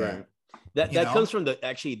 Yeah. Right. That comes from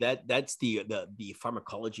that's the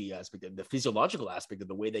pharmacology aspect, the physiological aspect of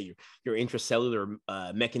the way that your intracellular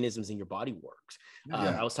mechanisms in your body works.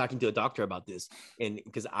 I was talking to a doctor about this, and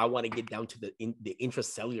because I want to get down to the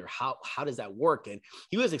intracellular, how does that work? And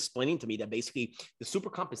he was explaining to me that basically the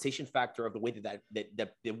supercompensation factor of the way that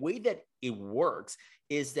the way that it works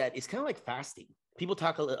is that it's kind of like fasting. People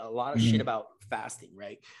talk a lot of shit about fasting,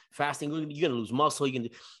 right? Fasting, you're going to lose muscle.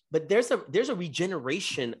 But there's a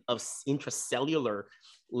regeneration of intracellular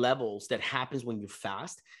levels that happens when you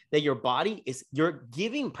fast, that your body you're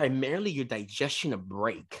giving primarily your digestion a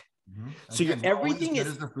break. Mm-hmm. So everything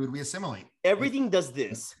is the food we assimilate. Everything does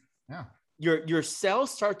this. Yeah. Your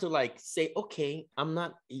cells start to like say, okay,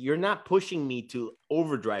 you're not pushing me to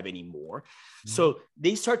overdrive anymore. Mm-hmm. So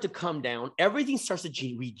they start to come down. Everything starts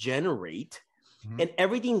to regenerate. Mm-hmm. And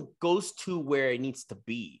everything goes to where it needs to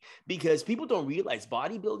be, because people don't realize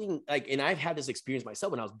bodybuilding, and I've had this experience myself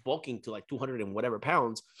when I was bulking to like 200 and whatever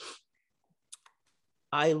pounds.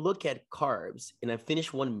 I look at carbs and I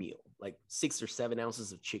finish one meal, like 6 or 7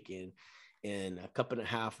 ounces of chicken and a cup and a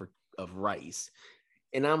half of rice.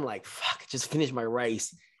 And I'm like, fuck, just finish my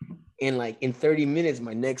rice. And like in 30 minutes,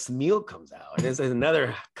 my next meal comes out. And it's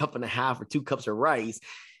another cup and a half or 2 cups of rice.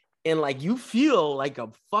 and like you feel like a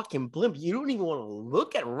fucking blimp. You don't even want to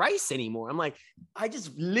look at rice anymore. I'm like, I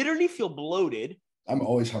just literally feel bloated. I'm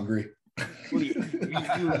always hungry.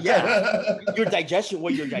 Yeah, your digestion,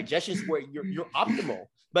 is where you're optimal.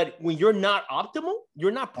 But when you're not optimal,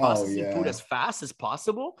 you're not processing food as fast as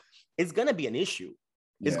possible. It's going to be an issue.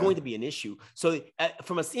 It's going to be an issue. So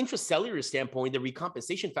from an intracellular standpoint, the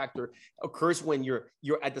recompensation factor occurs when you're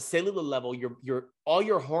at the cellular level, your all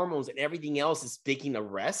your hormones and everything else is taking a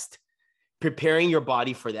rest, preparing your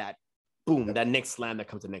body for that boom, that next slam that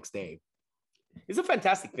comes the next day. It's a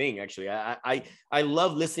fantastic thing, actually. I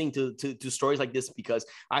love listening to stories like this because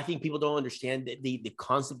I think people don't understand the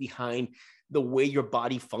concept behind the way your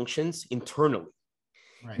body functions internally.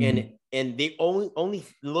 Right. And they only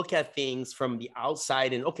look at things from the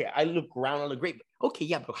outside and okay, I look around, I look great. But okay,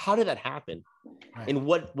 yeah, but how did that happen? Right. And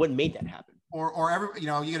what made that happen? Or every, you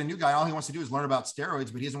know, you get a new guy, all he wants to do is learn about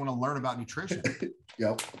steroids, but he doesn't want to learn about nutrition.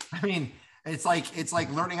 Yep. I mean, it's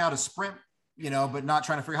like learning how to sprint, you know, but not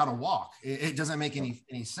trying to figure out how to walk. It doesn't make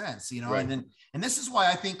any sense, you know. Right. And this is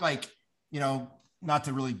why I think, like, you know, not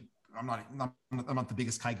to really, I'm not the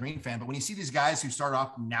biggest Kai Green fan, but when you see these guys who start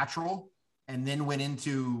off natural and then went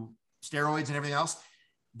into steroids and everything else,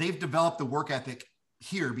 they've developed the work ethic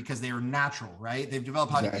here because they are natural, right? They've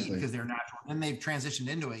developed how to eat because they're natural, and they've transitioned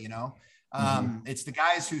into it, you know. It's the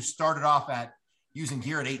guys who started off at using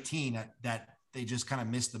gear at 18 that they just kind of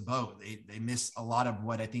missed the boat. They miss a lot of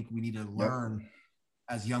what I think we need to learn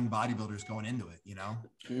as young bodybuilders going into it, you know?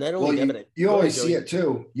 Not only you always see it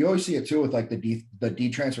too. You always see it too with like the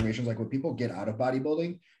de-transformations. Like when people get out of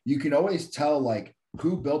bodybuilding, you can always tell like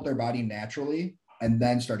who built their body naturally and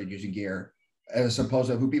then started using gear, as opposed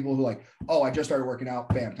to people who like, oh, I just started working out,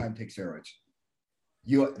 bam, time to take steroids.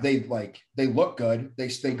 They look good.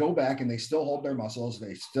 They go back and they still hold their muscles.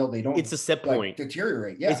 They don't. It's a set point.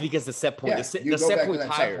 Deteriorate. Yeah, it's because the set point. Yeah, the set point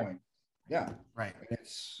higher. Set point. Yeah, right.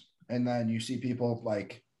 And then you see people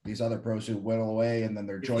like these other pros who whittle away, and then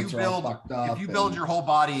their joints are all fucked up. If you build your whole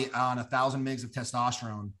body on 1,000 mgs of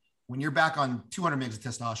testosterone, when you're back on 200 mgs of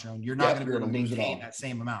testosterone, you're not going to be able to maintain that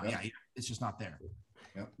same amount. Yeah, it's just not there.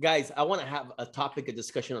 Yep. Guys, I want to have a topic of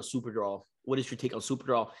discussion on Superdraw. What is your take on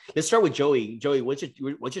Superdraw? Let's start with Joey. Joey, what's your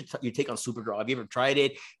take on Superdraw? Have you ever tried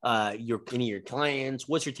it? Any of your clients?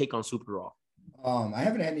 What's your take on Superdraw? I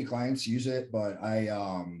haven't had any clients use it, but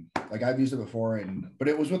I've used it before, but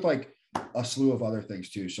it was with like a slew of other things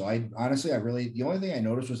too. So the only thing I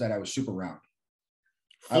noticed was that I was super round.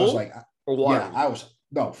 Full? I was like, or water?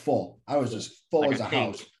 Yeah, full. I was just full like as a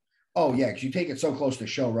house. Oh yeah, because you take it so close to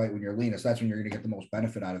show, right? When you're leanest, that's when you're going to get the most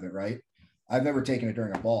benefit out of it, right? I've never taken it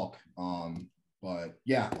during a bulk, but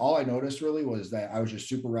yeah, all I noticed really was that I was just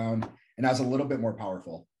super round and I was a little bit more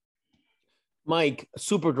powerful. Mike,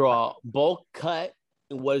 Superdraw, bulk cut,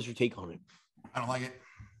 and what is your take on it? I don't like it.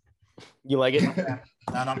 You like it?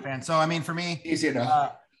 Not a fan. So I mean, for me, easy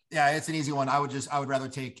enough. Yeah, it's an easy one. I would rather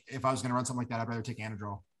take, if I was going to run something like that, I'd rather take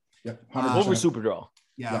Anadrol. Yep. Over Superdraw.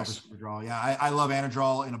 Yeah, yes. Over Superdraw. Yeah, I love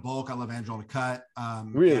Anadrol in a bulk. I love Anadrol in a cut.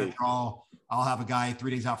 Really? Anadrol, I'll have a guy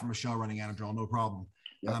 3 days out from a show running Anadrol, no problem.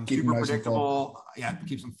 Yep, super predictable. Yeah, it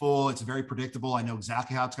keeps them full. It's very predictable. I know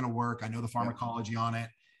exactly how it's going to work. I know the pharmacology on it.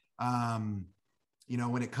 You know,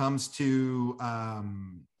 when it comes to,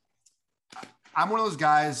 I'm one of those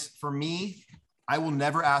guys, for me, I will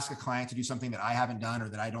never ask a client to do something that I haven't done or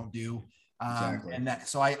that I don't do. Exactly. And that,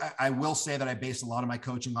 so I will say that I base a lot of my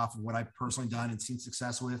coaching off of what I've personally done and seen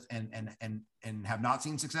success with and have not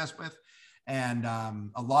seen success with. And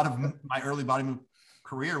a lot of my early bodybuilding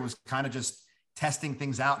career was kind of just testing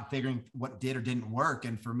things out and figuring what did or didn't work.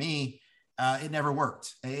 And for me, it never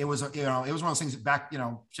worked. It was, it was one of those things back,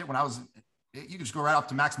 when I was, you could just go right up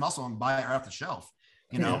to Max Muscle and buy it right off the shelf,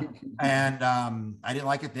 and I didn't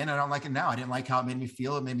like it then. I don't like it now. I didn't like how it made me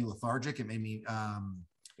feel. It made me lethargic. It made me,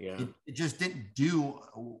 it just didn't do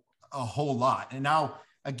a whole lot. And now,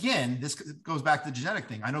 again, this goes back to the genetic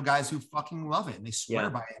thing. I know guys who fucking love it and they swear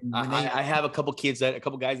by it. I have a couple guys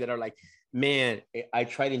that are like, man, I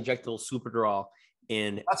tried injectable Superdraw,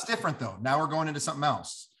 and that's different though. Now we're going into something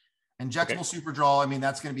else. Injectable Superdraw. I mean,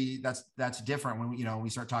 that's going to be, that's different when we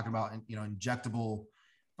start talking about, injectable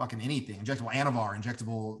fucking anything, injectable Anavar,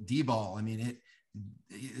 injectable D-ball. I mean,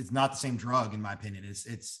 it's not the same drug in my opinion.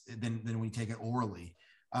 It's then when you take it orally.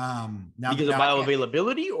 Now because of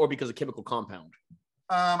bioavailability or because of chemical compound?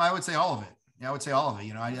 I would say all of it. Yeah, I would say all of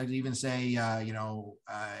it. I'd even say,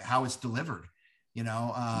 how it's delivered.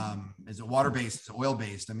 Is it water-based? Is it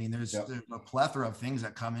oil-based? I mean, there's a plethora of things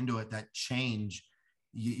that come into it that change.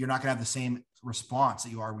 You're not gonna have the same response that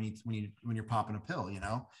you are when you're popping a pill.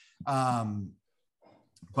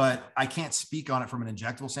 but I can't speak on it from an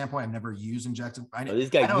injectable standpoint. I've never used injectable. This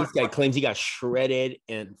guy claims he got shredded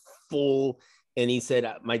and full. And he said,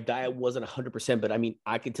 my diet wasn't 100%, but I mean,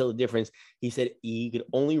 I could tell the difference. He said he could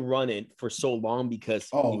only run it for so long because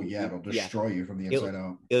it'll destroy you from the inside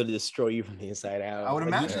out. It'll destroy you from the inside out. I would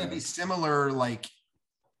imagine it'd be similar. Like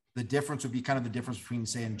the difference would be kind of the difference between,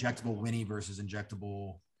 say, injectable Winnie versus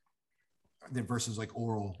injectable versus like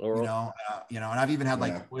oral. You know, and I've even had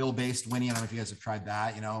like oil-based Winnie. I don't know if you guys have tried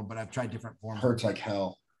that, but I've tried different forms. Hurts like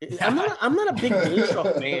hell. I'm not a big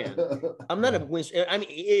Winstrol fan. I'm not a Winstrol. I mean,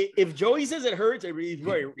 if Joey says it hurts,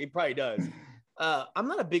 it probably does. I'm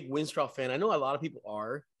not a big Winstrol fan. I know a lot of people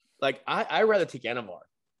are. Like, I rather take Anavar.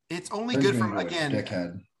 It's only good from, again,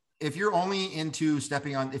 dickhead. If you're only into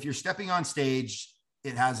if you're stepping on stage,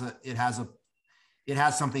 it has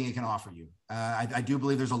something it can offer you. I do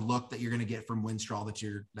believe there's a look that you're going to get from Winstrol that's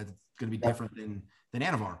going to be different than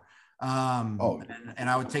Anavar. And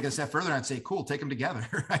I would take a step further and I'd say, cool, take them together.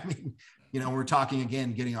 I mean, we're talking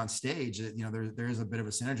again, getting on stage, there is a bit of a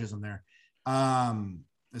synergism there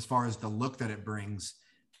as far as the look that it brings,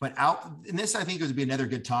 but and this, I think would be another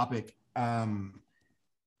good topic.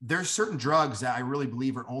 There's certain drugs that I really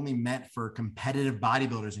believe are only meant for competitive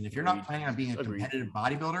bodybuilders. And if you're not planning on being a competitive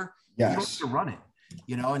bodybuilder, you don't need to run it,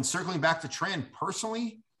 and circling back to Tren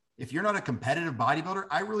personally, if you're not a competitive bodybuilder,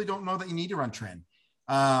 I really don't know that you need to run Tren.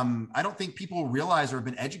 I don't think people realize or have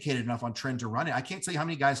been educated enough on Tren to run it. I can't tell you how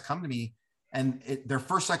many guys come to me and their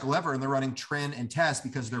first cycle ever, and they're running Tren and test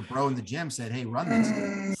because their bro in the gym said, "Hey, run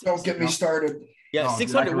this." Don't get me started. Yeah,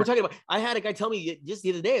 600. We're talking about. I had a guy tell me just the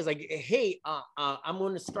other day. I was like, "Hey, I'm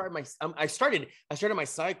going to start my." I started my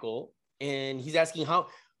cycle, and he's asking how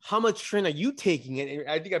much Tren are you taking? And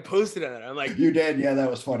I think I posted on it. I'm like, you did, yeah, that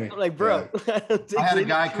was funny. I'm like, bro. Yeah. I had a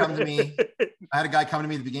guy come to me at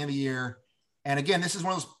the beginning of the year. And again, this is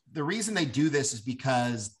one of those, the reason they do this is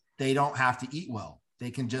because they don't have to eat well.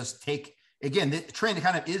 They can just take, again, the Tren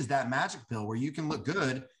kind of is that magic pill where you can look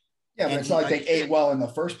good. Yeah, but it's not like they ate well in the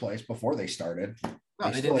first place before they started.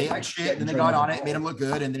 No, they ate shit and they got on it, made them look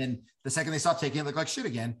good. And then the second they stopped taking it, looked like shit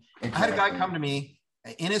again. Exactly. I had a guy come to me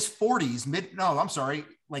in his 40s,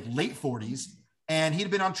 like late 40s. And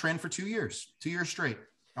he'd been on Tren for 2 years straight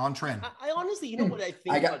on Tren. I honestly, you know what I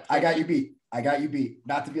think? I got you beat.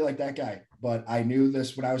 Not to be like that guy, but I knew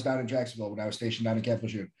this when I was down in Jacksonville, when I was stationed down in Camp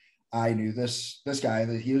Lejeune. I knew this guy,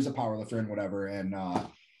 that he was a powerlifter and whatever. And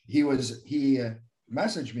he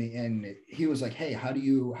messaged me and he was like, "Hey, how do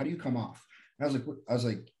you come off?" And I was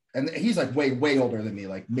like, and he's like way older than me,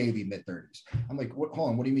 like maybe mid-30s. I'm like, hold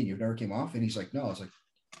on, what do you mean you've never came off? And he's like, no. I was like,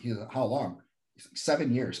 how long? He's like,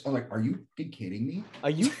 7 years. I'm like, are you kidding me? Are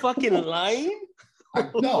you fucking lying?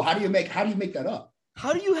 No. How do you make that up?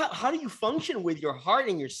 How do you function with your heart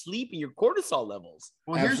and your sleep and your cortisol levels?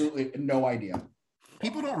 Well, absolutely no idea.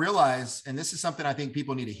 People don't realize, and this is something I think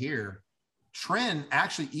people need to hear, Tren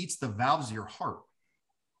actually eats the valves of your heart.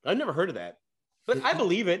 I've never heard of that, but I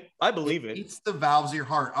believe it. It eats the valves of your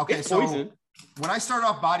heart. Okay, so when I started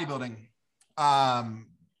off bodybuilding,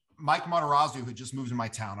 Mike Matarazzo, who just moved to my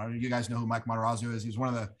town. I don't know if you guys know who Mike Matarazzo is. He's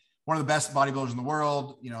one of the best bodybuilders in the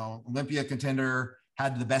world. Olympia contender,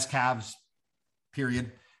 had the best calves.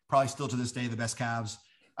 Period. Probably still to this day the best calves.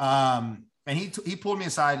 And he pulled me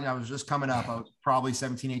aside, and I was just coming up. I was probably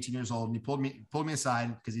 17, 18 years old, and he pulled me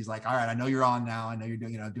aside because he's like, "All right, I know you're on now. I know you're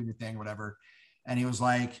doing your thing, whatever." And he was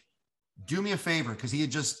like, "Do me a favor," because he had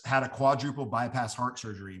just had a quadruple bypass heart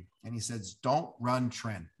surgery, and he says, "Don't run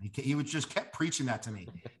Tren." He would just kept preaching that to me,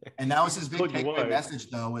 and that was his big takeaway message,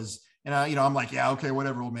 though. Was I'm like, yeah, okay,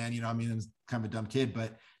 whatever, old man. I was kind of a dumb kid,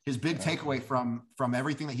 but his big takeaway from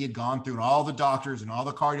everything that he had gone through and all the doctors and all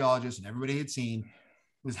the cardiologists and everybody he had seen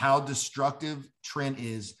was how destructive Tren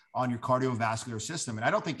is on your cardiovascular system. And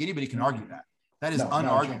I don't think anybody can argue that. That is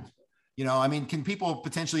unarguable. Can people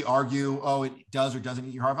potentially argue, oh, it does or doesn't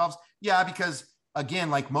eat your heart valves? Yeah, because again,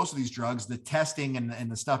 like most of these drugs, the testing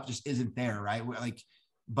and the stuff just isn't there, right?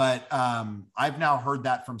 But I've now heard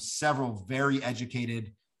that from several very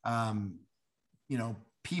educated,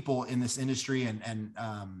 people in this industry and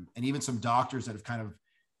even some doctors that have kind of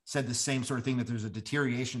said the same sort of thing, that there's a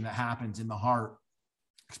deterioration that happens in the heart,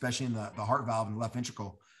 especially in the heart valve and the left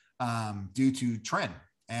ventricle, due to Tren.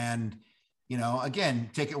 And, again,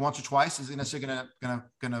 take it once or twice. Is it necessarily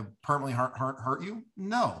gonna permanently hurt you?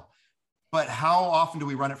 No. But how often do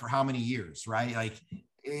we run it for how many years, right? Like,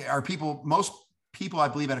 most people, I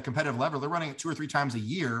believe, at a competitive level, they're running it 2 or 3 times a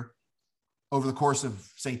year over the course of,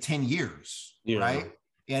 say, 10 years, right?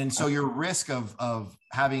 And so your risk of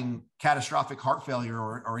having catastrophic heart failure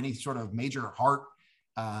or any sort of major heart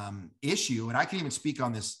issue, and I can even speak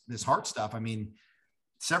on this heart stuff.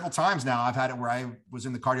 several times now I've had it where I was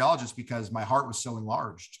in the cardiologist because my heart was so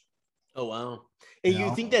enlarged. Oh, wow. And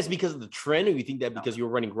you think that's because of the trend, or you think that because you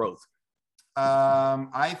were running growth?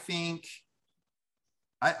 I think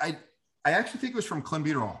I actually think it was from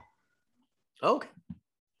clenbuterol. Okay.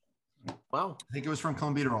 Wow. I think it was from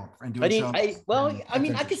clenbuterol and I doing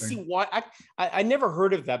I could see why. I never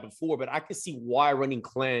heard of that before, but I could see why running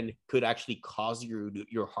clen could actually cause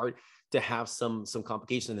your heart to have some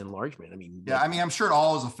complication and enlargement. I mean, yeah, I mean, I'm sure it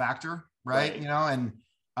all is a factor, right? You know, and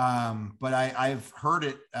but I've heard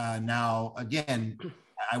it now. Again,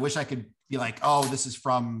 I wish I could be like, oh, this is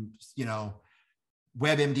from, you know,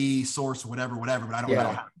 WebMD source, whatever, but I don't know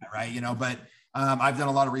that, right? You know, but I've done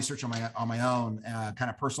a lot of research on my own, kind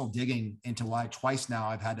of personal digging into why twice now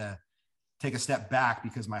I've had to take a step back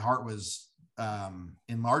because my heart was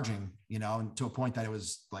enlarging, you know, and to a point that it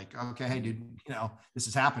was like, okay, hey, dude, you know, this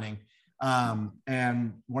is happening.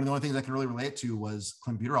 And one of the only things I can really relate to was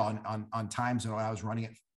clenbuterol on times when I was running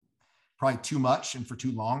it probably too much and for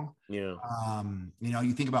too long. Yeah. You know,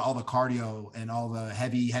 you think about all the cardio and all the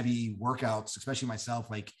heavy workouts, especially myself,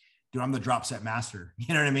 like, dude, I'm the drop set master.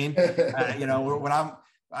 You know what I mean? You know, when I'm,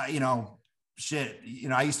 you know, shit, you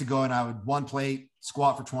know, I used to go and I would 1 plate,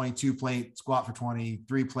 squat for 20, 2 plate, squat for 20,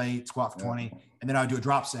 3 plate, squat for 20. And then I would do a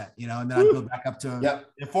drop set, you know, and then I'd go back up to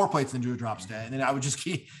 4 plates and do a drop set. And then I would just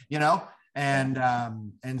keep, you know, and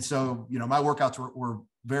so, you know, my workouts were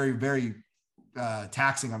very, very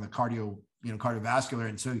taxing on the cardio, you know, cardiovascular.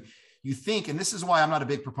 And so you think, and this is why I'm not a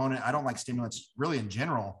big proponent. I don't like stimulants really in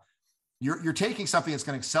general. You're taking something that's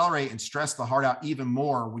going to accelerate and stress the heart out even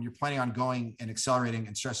more when you're planning on going and accelerating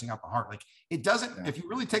and stressing out the heart. Like it doesn't, if you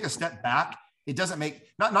really take a step back, it doesn't make,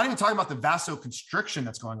 not even talking about the vasoconstriction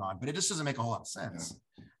that's going on, but it just doesn't make a whole lot of sense,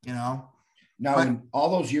 you know? Now, in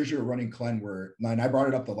all those years you were running clen, and I brought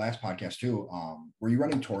it up the last podcast too, were you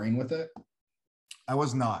running taurine with it? I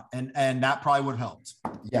was not. And that probably would have helped.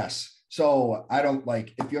 Yes. So I don't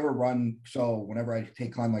like, if you ever run, so whenever I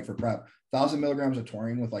take clen, like for prep, 1,000 milligrams of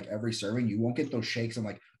taurine with like every serving, you won't get those shakes and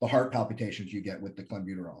like the heart palpitations you get with the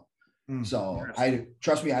clenbuterol. So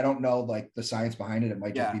trust me, I don't know like the science behind it. It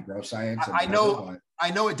might just be bro science. I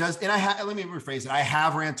know it does. And let me rephrase it. I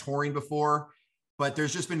have ran taurine before, but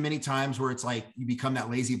there's just been many times where it's like you become that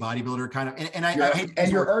lazy bodybuilder kind of,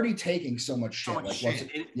 and you're already taking so much shit.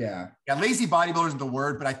 Lazy bodybuilder isn't the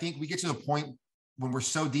word, but I think we get to the point when we're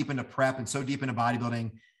so deep into prep and so deep into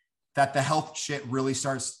bodybuilding that the health shit really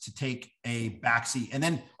starts to take a backseat. And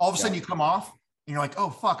then all of a sudden you come off and you're like, oh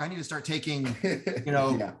fuck, I need to start taking, you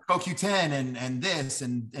know, CoQ10 and this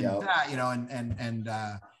and that, you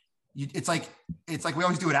know, it's like we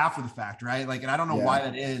always do it after the fact, right? Like, and I don't know why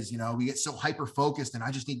that is, you know, we get so hyper focused and I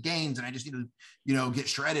just need gains and I just need to, you know, get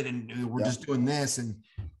shredded and we're just doing this. And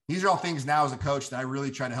these are all things now as a coach that I really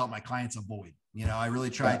try to help my clients avoid. You know, I really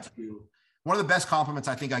try to, one of the best compliments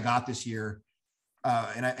I think I got this year,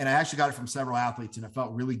 and I actually got it from several athletes and it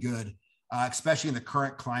felt really good, especially in the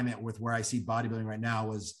current climate with where I see bodybuilding right now,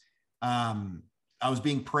 was I was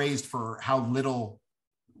being praised for how little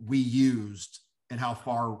we used and how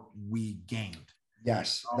far we gained.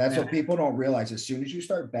 Yes, that's what people don't realize. As soon as you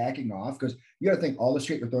start backing off, because you got to think all the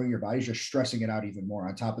shit you're throwing in your body is just stressing it out even more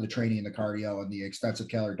on top of the training and the cardio and the extensive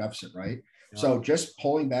calorie deficit, right? Yeah. So just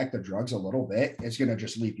pulling back the drugs a little bit, it's going to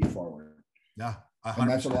just leap you forward. Yeah. 100%.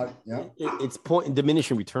 And that's a lot. Yeah. It's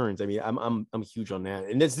diminishing returns. I mean, I'm huge on that.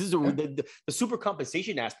 And this is the super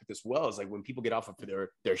compensation aspect as well. Is like when people get off of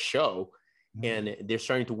their show and they're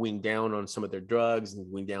starting to wing down on some of their drugs and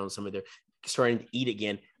wing down some of their starting to eat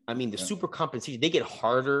again. I mean, the super compensation, they get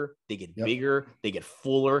harder, they get bigger, they get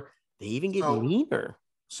fuller, they even get leaner.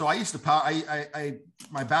 So I used to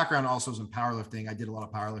my background also is in powerlifting. I did a lot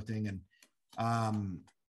of powerlifting, and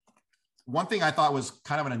one thing I thought was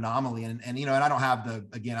kind of an anomaly, and you know, and I don't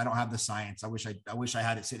have the science. I wish I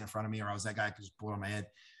had it sitting in front of me, or I was that guy who could just pull it on my head.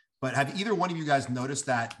 But have either one of you guys noticed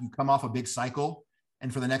that you come off a big cycle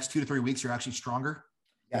and for the next 2 to 3 weeks, you're actually stronger?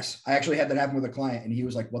 Yes. I actually had that happen with a client and he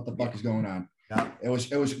was like, what the fuck is going on? Yeah. It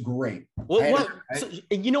was great. Well, so,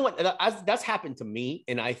 you know what? That's happened to me.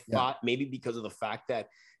 And I thought maybe because of the fact that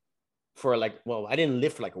I didn't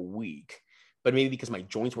live for like a week, but maybe because my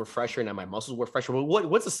joints were fresher and my muscles were fresher. Well,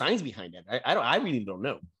 what's the science behind that? I really don't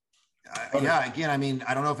know. Again, I mean,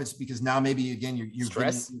 I don't know if it's because now maybe again you're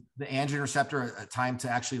stress the androgen receptor a time to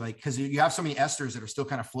actually like, because you have so many esters that are still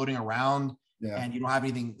kind of floating around, and you don't have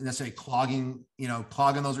anything necessarily clogging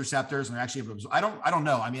those receptors, and they're actually able to. I don't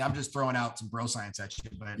know. I mean, I'm just throwing out some bro science at you,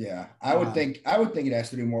 but I would think it has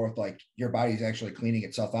to do more with like your body's actually cleaning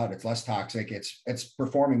itself out. It's less toxic. It's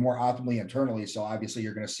performing more optimally internally. So obviously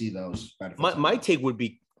you're going to see those benefits. My take would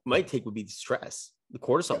be stress. The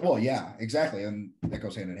cortisol. Well, yeah, exactly. And that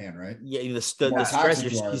goes hand in hand, right? Yeah, the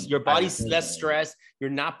stress, your body's less stressed. You're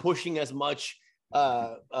not pushing as much.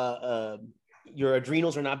 Your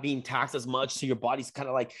adrenals are not being taxed as much. So your body's kind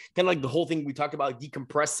of like the whole thing we talked about,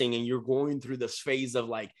 decompressing, and you're going through this phase of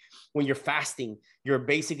like when you're fasting, you're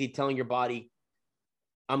basically telling your body,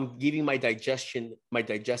 I'm giving my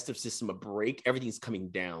digestive system a break. Everything's coming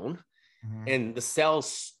down, and the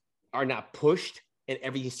cells are not pushed, and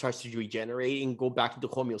everything starts to regenerate and go back into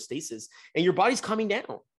homeostasis, and your body's coming down.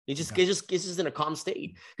 It's just in a calm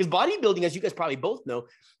state. Because bodybuilding, as you guys probably both know,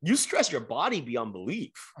 you stress your body beyond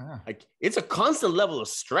belief. Like it's a constant level of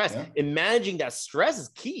stress, and managing that stress is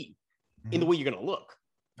key in the way you're gonna look.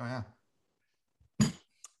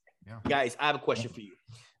 Guys, I have a question for you.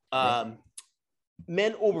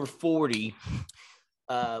 Men over 40,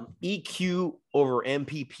 EQ over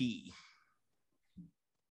MPP.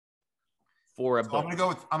 I'm gonna go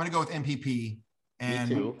with MPP. And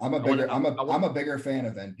me too. I'm a bigger fan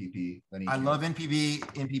of NPP than EQ. I love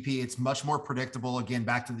NPP. It's much more predictable. Again,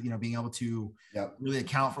 back to being able to really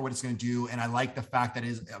account for what it's going to do. And I like the fact that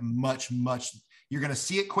is much you're going to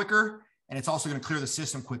see it quicker, and it's also going to clear the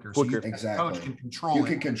system quicker. So you, exactly. Coach, can control you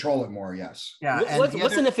can control it more. Yes. Yeah.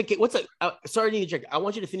 Sorry to interject. I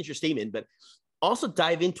want you to finish your statement, but also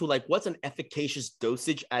dive into like what's an efficacious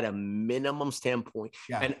dosage at a minimum standpoint.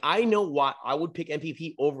 And I know why I would pick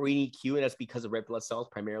MPP over EQ, and that's because of red blood cells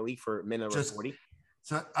primarily for men over 40.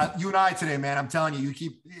 So you and I today, man, I'm telling you,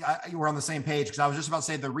 we're on the same page, because I was just about to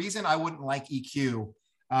say the reason I wouldn't like EQ,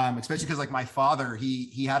 especially because like my father,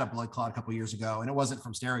 he had a blood clot a couple of years ago, and it wasn't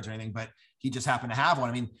from steroids or anything, but he just happened to have one.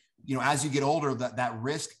 I mean, as you get older, that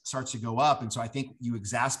risk starts to go up. And so I think you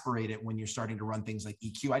exasperate it when you're starting to run things like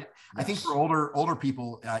EQ. I think for older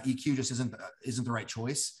people, EQ just isn't the right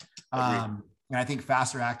choice. And I think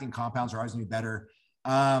faster acting compounds are always going to be better.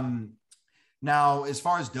 Now, as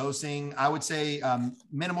far as dosing, I would say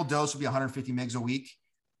minimal dose would be 150 mgs a week.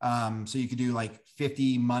 So you could do like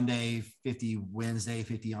 50 Monday, 50 Wednesday,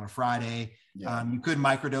 50 on a Friday. You could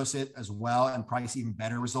microdose it as well and probably see even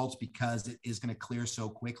better results, because it is going to clear so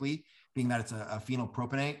quickly, being that it's a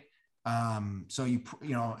phenylpropionate. So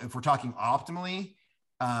if we're talking optimally,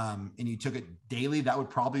 and you took it daily, that would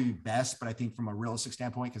probably be best. But I think from a realistic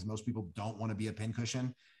standpoint, because most people don't want to be a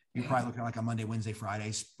pincushion, you're probably looking at like a Monday, Wednesday,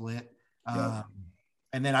 Friday split.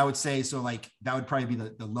 And then I would say, so like that would probably be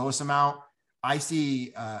the lowest amount. I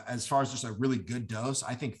see as far as just a really good dose,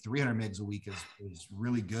 I think 300 mgs a week is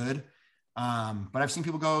really good. But I've seen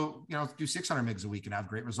people go, do 600 mgs a week and have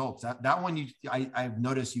great results. That one, I've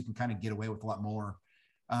noticed you can kind of get away with a lot more.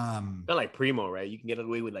 Not like Primo, right? You can get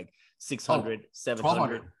away with like 600,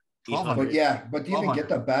 700. 1200. But to even get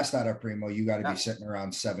the best out of Primo, you got to be sitting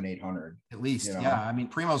around 700-800 at least. Yeah. I mean,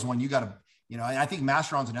 Primo's one you got to, and I think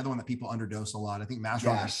Masteron's another one that people underdose a lot. I think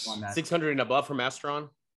Masteron's one that 600 and above for Masteron.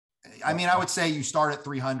 I mean, I would say you start at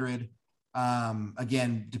 300.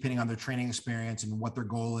 Again, depending on their training experience and what their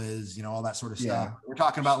goal is, all that sort of stuff. We're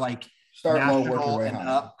talking about like start low, work your way and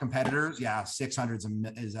up competitors. 600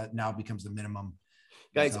 is that now becomes the minimum.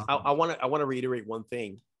 Guys, I want to reiterate one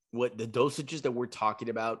thing. What the dosages that we're talking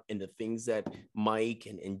about and the things that Mike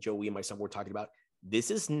and Joey and myself were talking about,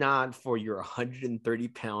 this is not for your 130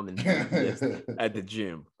 pound enthusiast at the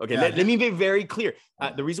gym. Okay. Let me be very clear.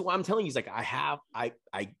 The reason why I'm telling you is like,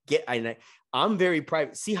 I'm very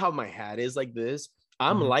private. See how my hat is like this.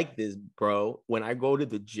 I'm like this, bro. When I go to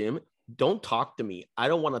the gym, don't talk to me. I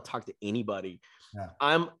don't want to talk to anybody.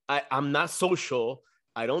 I'm not social.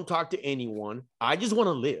 I don't talk to anyone. I just want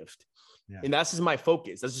to lift. And that's just my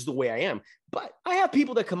focus. That's just the way I am. But I have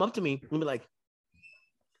people that come up to me and be like,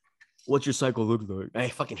 what's your cycle look like? I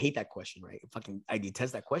fucking hate that question, right? I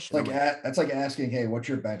detest that question. That's like asking, hey, what's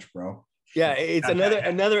your bench, bro? Yeah, it's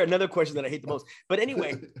another question that I hate the most. But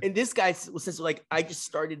anyway, and this guy says like, I just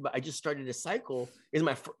started a cycle. Is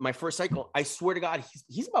my first cycle. I swear to God,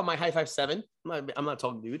 he's about my height, 5'7". I'm not a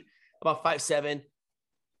tall dude, about 5'7".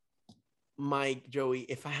 Mike, Joey,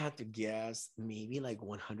 if I had to guess, maybe like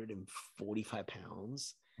 145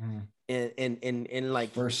 pounds. And like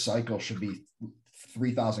first cycle should be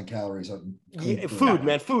 3,000 calories of food,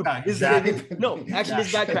 man. Food. Exactly.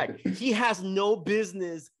 This guy cracked. He has no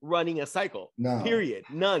business running a cycle. No. Period.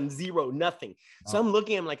 None. Zero. Nothing. So I'm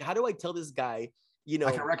looking. I'm like, how do I tell this guy?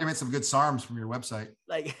 I can recommend some good SARMs from your website.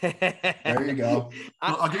 Like, there you go.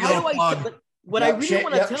 I'll give you a plug. What I really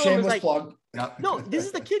want to tell him is like, plug. No, this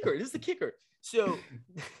is the kicker. So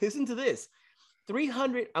listen to this.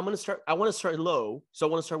 300. I want to start low. So I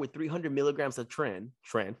want to start with 300 milligrams of tren,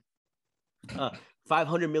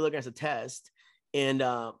 500 milligrams of test. And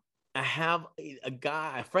I have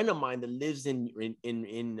a friend of mine that lives in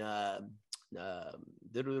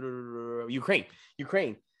Ukraine.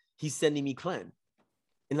 He's sending me Clen.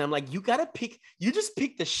 And I'm like, you just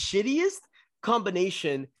pick the shittiest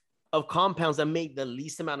combination of compounds that make the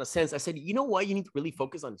least amount of sense. I said, you know what? You need to really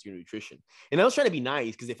focus on your nutrition. And I was trying to be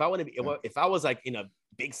nice because if I was like in a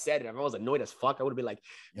big set and if I was annoyed as fuck, I would have been like,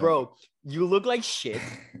 bro, you look like shit.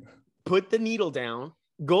 Put the needle down.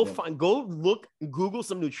 Go Google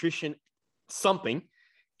some nutrition, something.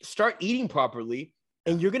 Start eating properly,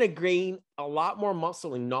 and you're gonna gain a lot more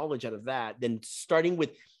muscle and knowledge out of that than starting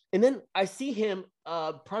with. And then I see him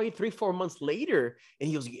probably 3-4 months later, and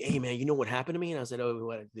he goes, "Hey man, you know what happened to me?" And I said, "Oh,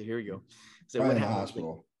 what? Here you go." So what happened?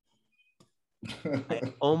 Hospital.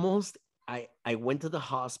 I went to the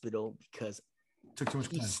hospital because Took too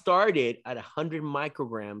much he started at 100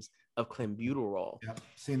 micrograms of clenbuterol. Yep,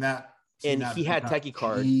 seen that. And he had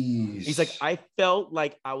tachycardia. He's like, I felt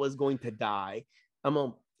like I was going to die. I'm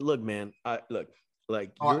on. Look, man.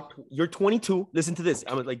 You're 22. Listen to this.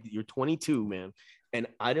 I'm like, you're 22, man. And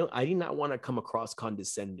I did not want to come across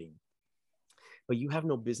condescending, but you have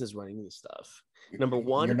no business running this stuff. Number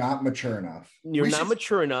one, you're not mature enough. You're not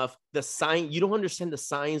mature enough. The science, you don't understand the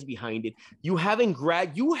science behind it. You haven't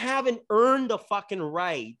earned the fucking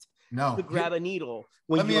right to grab a needle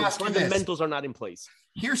when your fundamentals are not in place.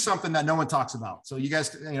 Here's something that no one talks about. So you guys,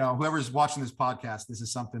 whoever's watching this podcast, this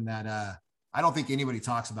is something that I don't think anybody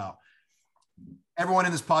talks about. Everyone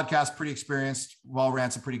in this podcast pretty experienced, well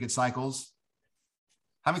ran some pretty good cycles.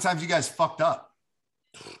 How many times you guys fucked up?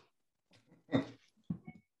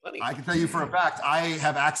 I can tell you for a fact, I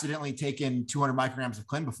have accidentally taken 200 micrograms of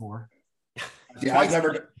Clen before. Yeah, I've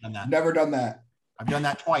never done that. I've done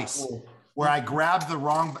that twice, where I grabbed the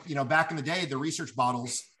wrong, back in the day, the research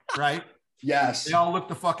bottles, right? Yes. They all look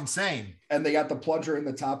the fucking same. And they got the plunger in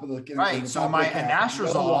the top of the right. So my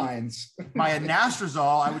anastrozole,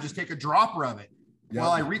 I would just take a dropper of it. Yep.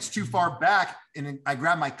 Well, I reached too far back and I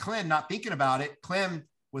grabbed my Clen, not thinking about it. Clen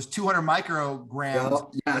was 200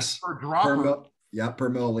 micrograms per dropper. Per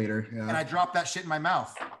milliliter. Yeah. And I dropped that shit in my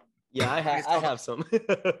mouth. Yeah, I have some.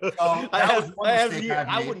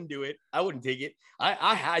 I wouldn't do it. I wouldn't take it.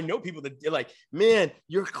 I know people that are like, man,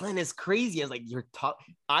 your Clen is crazy. I was like, you're tough.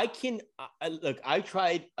 I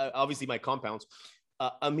tried obviously my compounds,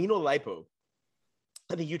 AminoLipo.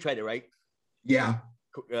 I think you tried it, right? Yeah.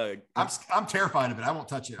 I'm terrified of it. I won't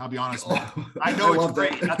touch it. I'll be honest. I know it's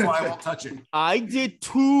great. That's why I won't touch it. I did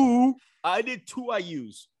two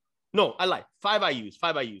IUs. No, I lied. 5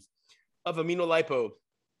 IUs of AminoLipo.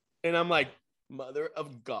 And I'm like, mother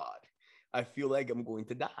of God, I feel like I'm going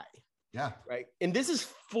to die. Yeah. Right. And this is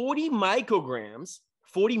 40 micrograms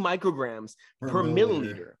per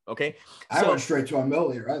milliliter. Okay. I went straight to a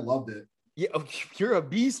milliliter. I loved it. Yeah. You're a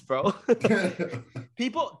beast, bro.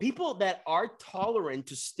 people that are tolerant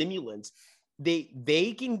to stimulants,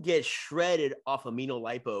 they can get shredded off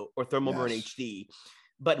AminoLipo or Thermoburn HD.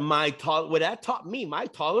 But what that taught me, my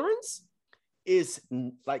tolerance is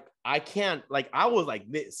like, I can't, like, I was like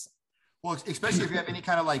this. Well, especially if you have any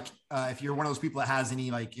kind of if you're one of those people that has any,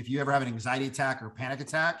 if you ever have an anxiety attack or panic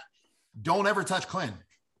attack, don't ever touch Clen.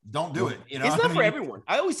 Don't do it. It's not for everyone.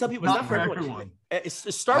 I always tell people it's not for everyone.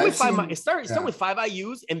 Start with 5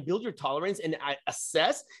 IUs and build your tolerance and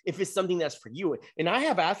assess if it's something that's for you. And I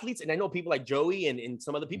have athletes and I know people like Joey and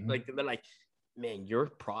some other people, they're like, man, your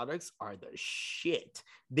products are the shit.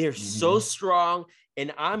 They're so strong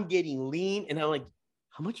and I'm getting lean. And I'm like,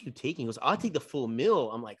 how much are you taking? He goes, I'll take the full meal.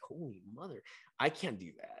 I'm like, holy mother, I can't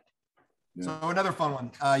do that. Yeah. So another fun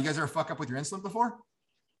one. You guys ever fuck up with your insulin before?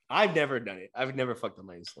 I've never done it. I've never fucked up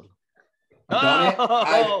my insulin.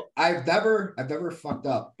 I've never fucked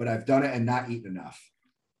up, but I've done it and not eaten enough.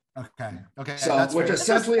 Okay. So, which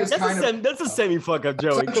essentially is that's a semi fuck up,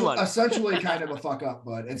 Joey. Come on. Essentially, kind of a fuck up,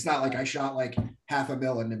 but it's not like I shot like half a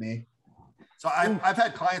mil into me. So I've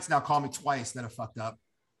had clients now call me twice that have fucked up.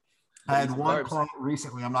 I had one client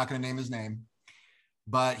recently. I'm not going to name his name,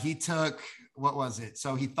 but he took, what was it?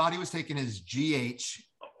 So he thought he was taking his GH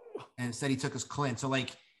and instead he took his Clen. So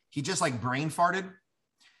he just brain farted.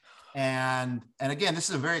 And again, this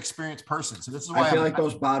is a very experienced person. So this is why I feel like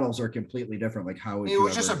those bottles are completely different. Like how it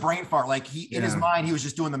was just a brain fart. In his mind, he was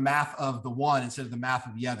just doing the math of the one instead of the math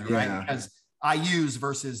of the other, right? Because I use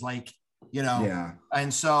versus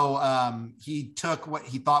And so he took what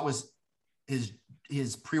he thought was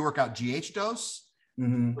his pre-workout GH dose,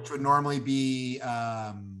 which would normally be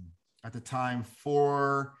at the time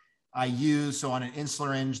 4 IUs. So on an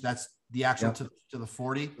insulin range, that's the actual to the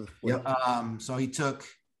 40. Yep. So he took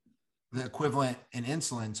the equivalent in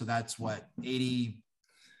insulin. So that's what, 80.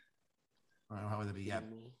 I don't know, how would it be? Yeah.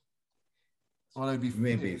 Well, it would be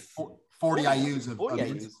maybe 40 IUs of 40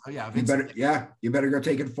 IUs. You better go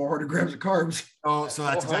taking 400 grams of carbs. So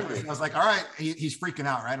that's exactly. I was like, all right, he's freaking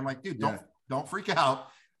out, right? I'm like, dude, don't freak out,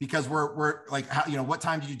 because we're like, how, what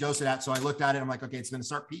time did you dose it at? So I looked at it. I'm like, okay, it's going to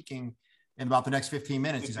start peaking in about the next 15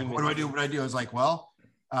 minutes. He's like, what do I do? What do I do? I was like, well,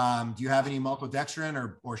 do you have any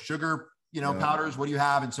maltodextrin or sugar, powders? What do you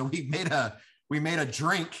have? And so we made a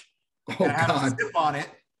drink. Oh, I had God. him sip on it.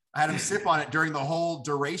 I had him sip on it during the whole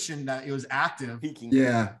duration that it was active.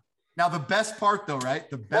 Yeah. Now, the best part though, right?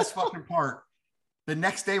 The best fucking part, the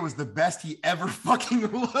next day was the best he ever fucking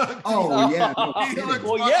looked. Oh, yeah. No,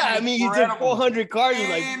 I mean, he did 400 carbs.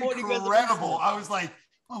 Like 40 grams. Incredible. I was like,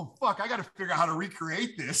 oh, fuck, I got to figure out how to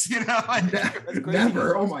recreate this,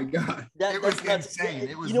 Never. Oh, my God. It was insane.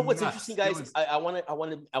 It was what's nuts. interesting, guys? I want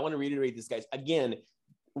to reiterate this, guys. Again,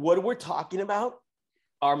 what we're talking about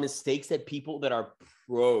are mistakes that people that are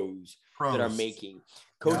pros. That are making,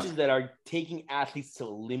 coaches that are taking athletes to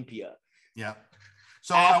Olympia. Yeah.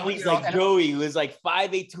 So athletes like Joey, who is like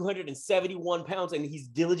 5'8", 271 pounds, and he's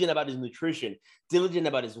diligent about his nutrition, diligent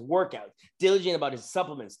about his workout, diligent about his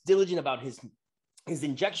supplements, diligent about his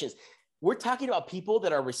injections. We're talking about people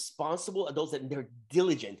that are responsible adults, that they're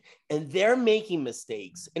diligent and they're making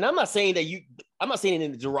mistakes. And I'm not saying it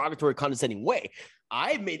in a derogatory, condescending way.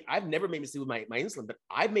 I've never made mistakes with my insulin, but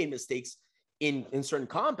I've made mistakes in certain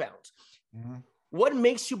compounds. Mm-hmm. What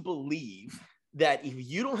makes you believe that if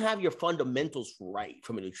you don't have your fundamentals right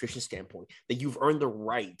from a nutrition standpoint, that you've earned the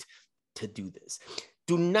right to do this?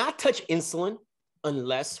 Do not touch insulin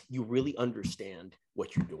unless you really understand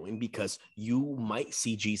what you're doing, because you might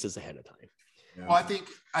see Jesus ahead of time. Yeah. Well,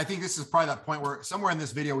 I think this is probably that point where somewhere in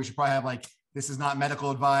this video, we should probably have like, this is not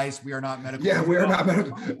medical advice. We are not medical. Yeah, we are not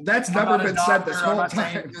medical. That's never been said this whole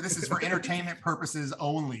time. This is for entertainment purposes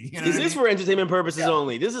only. This is for entertainment purposes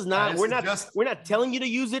only. This is not, we're not telling you to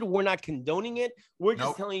use it. We're not condoning it. We're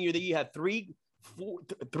just telling you that you have three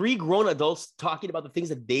grown adults talking about the things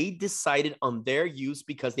that they decided on their use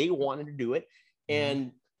because they wanted to do it.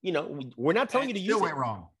 And, we're not telling you to use it. Still went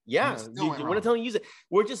wrong. Yeah, we're not telling you to use it.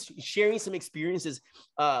 We're just sharing some experiences.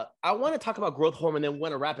 I want to talk about growth hormone, then we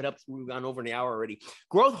want to wrap it up. We've gone over an hour already.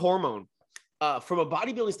 Growth hormone, from a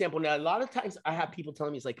bodybuilding standpoint, now, a lot of times I have people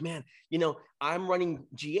telling me, it's like, man, I'm running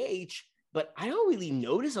GH, but I don't really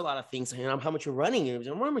notice a lot of things. How much you're running.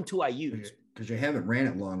 I'm running 2 IUs. Because you haven't ran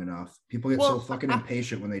it long enough. People get so fucking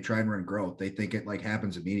impatient when they try and run growth. They think it like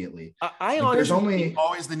happens immediately. I honestly,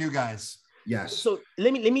 always the new guys. Yes. So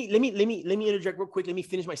let me interject real quick. Let me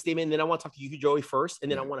finish my statement, and then I want to talk to you, Joey, first,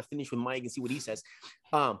 and then I want to finish with Mike and see what he says.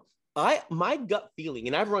 My gut feeling,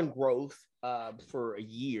 and I've run growth for a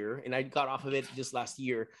year, and I got off of it just last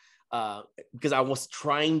year because I was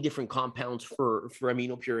trying different compounds for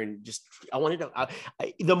AminoPure, and just I wanted to.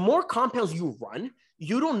 The more compounds you run,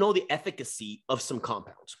 you don't know the efficacy of some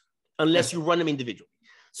compounds unless you run them individually.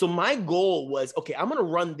 So my goal was, okay, I'm going to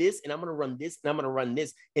run this, and I'm going to run this, and I'm going to run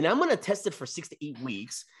this, and I'm going to test it for 6 to 8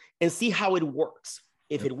 weeks and see how it works.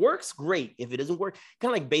 If it works, great. If it doesn't work,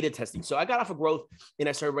 kind of like beta testing. So I got off of growth and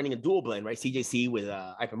I started running a dual blend, right? CJC with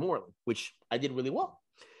ipamorelin, which I did really well.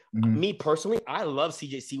 Mm-hmm. Me personally, I love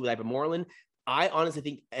CJC with ipamorelin. I honestly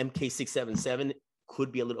think MK677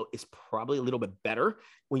 is probably a little bit better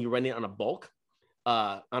when you're running on a bulk.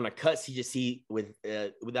 On a cut, CJC with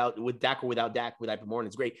DAC or without DAC with ipamorelin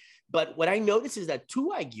is great. But what I noticed is that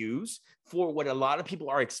 2 IUs for what a lot of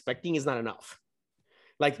people are expecting is not enough.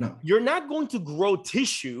 You're not going to grow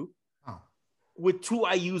tissue with 2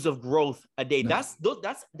 IUs of growth a day. No.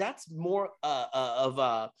 That's more of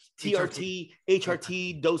TRT,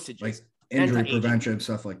 HRT dosages. Like injury prevention,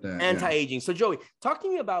 stuff like that. Anti-aging. Yeah. So Joey, talk to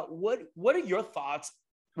me about what are your thoughts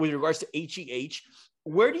with regards to HEH?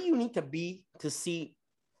 Where do you need to be to start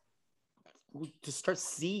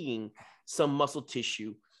seeing some muscle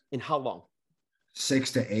tissue, and how long?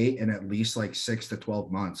 6 to 8 and at least like 6 to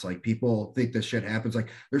 12 months. Like people think this shit happens. Like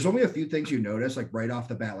there's only a few things you notice, like right off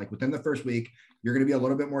the bat, like within the first week, you're going to be a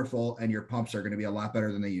little bit more full and your pumps are going to be a lot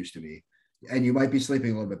better than they used to be. And you might be sleeping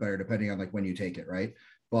a little bit better depending on like when you take it. Right.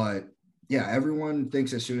 But yeah, everyone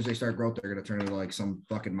thinks as soon as they start growth, they're going to turn into like some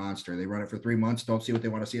fucking monster. They run it for 3 months, don't see what they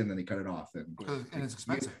want to see, and then they cut it off. And it's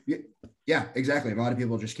expensive. Yeah, exactly. A lot of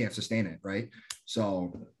people just can't sustain it, right?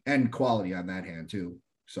 So, and quality on that hand too.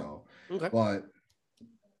 So, okay. But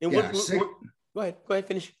and yeah, go ahead,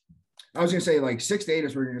 finish. I was going to say like 6 to 8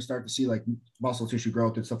 is where you're going to start to see like muscle tissue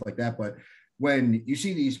growth and stuff like that. But when you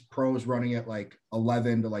see these pros running at like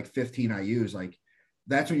 11 to like 15 IUs, like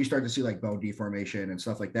that's when you start to see like bone deformation and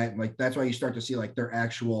stuff like that. And like, that's why you start to see like their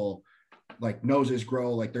actual like noses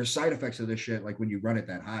grow. Like there's side effects of this shit. Like when you run it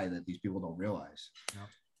that high that these people don't realize.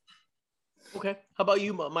 Okay. How about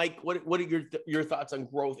you, Mike? What are your thoughts on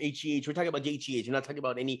growth, HGH? We're talking about HGH. We're not talking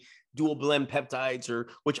about any dual blend peptides, or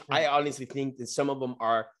which I honestly think that some of them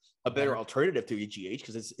are a better alternative to HGH,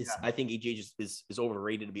 because it's I think HGH is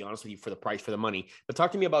overrated, to be honest with you, for the price, for the money. But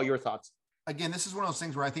talk to me about your thoughts. Again, this is one of those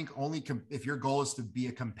things where I think only if your goal is to be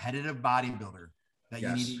a competitive bodybuilder, that you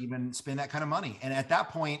need to even spend that kind of money. And at that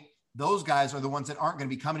point, those guys are the ones that aren't going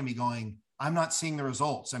to be coming to me going, I'm not seeing the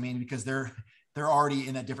results. I mean, because they're already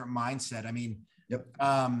in a different mindset. I mean,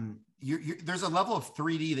 there's a level of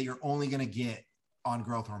 3D that you're only going to get on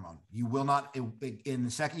growth hormone. You will not, in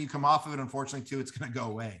the second you come off of it, unfortunately too, it's going to go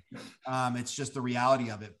away. It's just the reality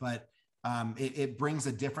of it, but it brings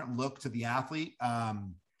a different look to the athlete.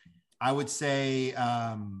 I would say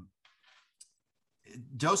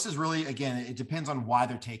doses really, again, it depends on why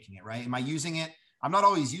they're taking it, right? Am I using it? I'm not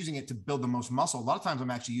always using it to build the most muscle. A lot of times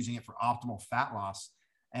I'm actually using it for optimal fat loss.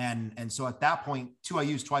 And so at that point, 2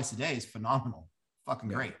 IUs twice a day is phenomenal. Fucking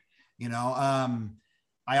great. You know,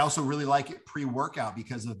 I also really like it pre-workout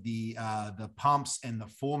because of the pumps and the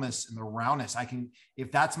fullness and the roundness.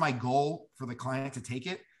 If that's my goal for the client to take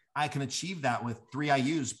it, I can achieve that with 3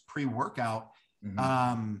 IUs pre-workout.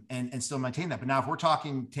 And still maintain that. But now if we're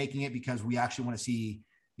talking taking it because we actually want to see,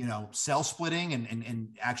 you know, cell splitting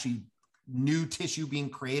and actually new tissue being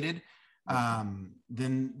created, then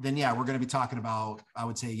yeah, we're going to be talking about, I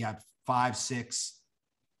would say, 5, 6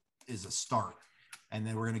 is a start. And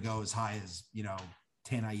then we're going to go as high as, you know,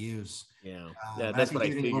 10 IUs. Yeah. That's what I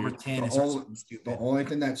figured. Over 10 the only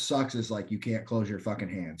thing that sucks is like, you can't close your fucking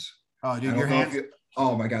hands. Oh, dude, your hands.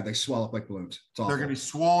 Oh my God, they swell up like balloons. They're going to be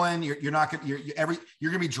swollen. You're not going to, you're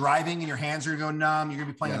going to be driving and your hands are going to go numb. You're going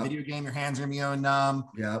to be playing a video game. Your hands are going to be going numb.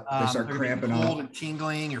 Yeah. They start cramping cold up and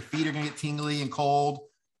tingling. Your feet are going to get tingly and cold.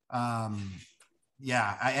 I've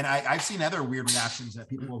seen other weird reactions that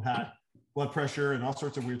people have had, blood pressure and all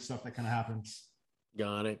sorts of weird stuff that kind of happens.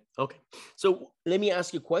 Got it. Okay. So let me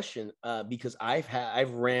ask you a question, because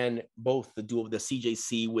I've ran both the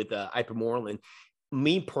CJC with ipamorelin.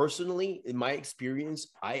 Me personally, in my experience,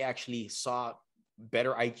 I actually saw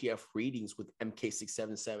better IGF readings with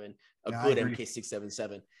MK677, good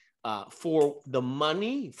MK677. For the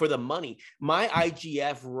money, my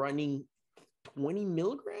IGF running 20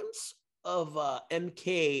 milligrams of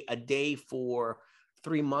MK a day for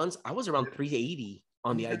 3 months, I was around 380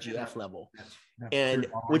 on the IGF level, and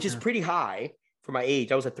which is pretty high for my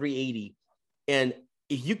age. I was at 380. And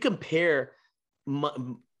if you compare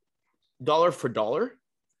dollar for dollar,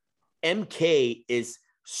 MK is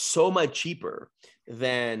so much cheaper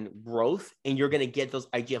than growth, and you're going to get those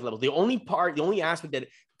IGF levels. The only aspect that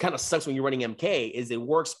kind of sucks when you're running MK is it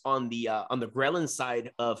works on the ghrelin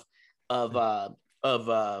side of the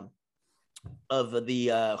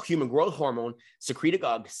human growth hormone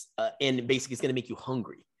secretagogues, and basically it's going to make you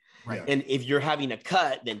hungry. Right. And if you're having a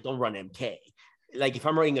cut, then don't run MK. Like if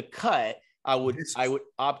I'm running a cut, I would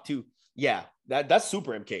opt to, that's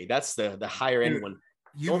super MK. That's the higher end one.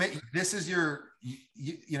 This is your,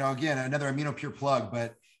 you know, again, another AminoPure plug,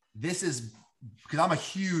 but this is because I'm a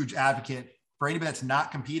huge advocate for anybody that's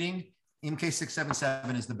not competing.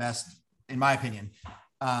 MK677 is the best, in my opinion.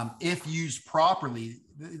 If used properly,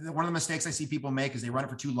 one of the mistakes I see people make is they run it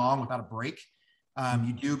for too long without a break.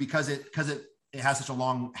 You do, because it has such a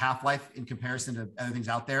long half-life in comparison to other things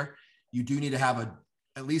out there. You do need to have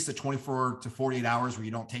at least a 24 to 48 hours where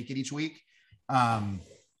you don't take it each week.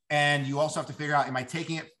 And you also have to figure out, am I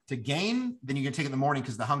taking it to gain? Then you can take it in the morning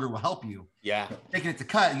because the hunger will help you. Yeah. Taking it to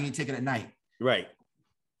cut, you need to take it at night. Right.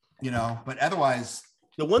 You know, but otherwise.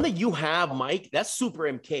 The one that you have, Mike, that's super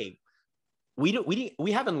MK.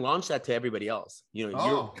 We haven't launched that to everybody else. You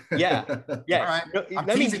know, yeah. All right. I'm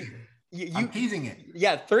teasing it.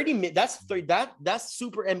 Yeah. 30 minutes. That's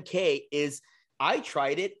super MK I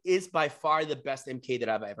tried it, is by far the best MK that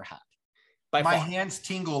I've ever had. My hands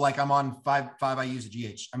tingle like I'm on 5 IUs of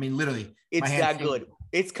GH. I mean, literally, it's that good.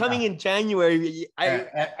 It's coming in January.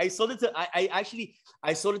 I sold it to, I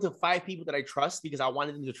sold it to 5 people that I trust because I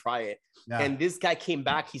wanted them to try it. Yeah. And this guy came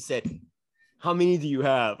back. He said, how many do you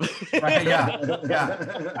have? Right,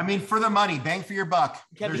 yeah. I mean, for the money, bang for your buck.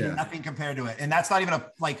 There's nothing compared to it. And that's not even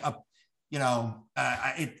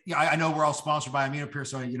I know we're all sponsored by AminoPure,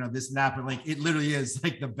 so, you know, this Napa link, it literally is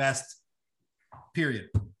like the best, period.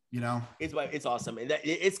 You know, it's awesome, and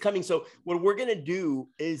it's coming. So what we're gonna do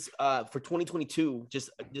is for 2022, just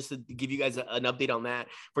to give you guys an update on that.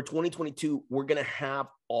 For 2022, we're gonna have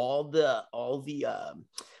all the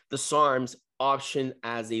SARMs option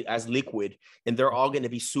as liquid, and they're all gonna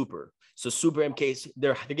be super. So super MKs,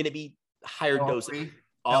 they're gonna be higher doses.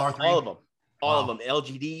 All of them.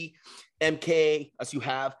 LGD, MK, as you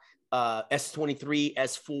have, S23,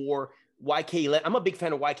 S4. YK11. I'm a big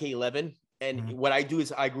fan of YK11. And what I do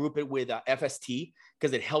is I group it with FST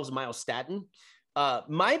because it helps myostatin.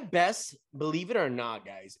 My best, believe it or not,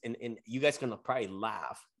 guys, and you guys can probably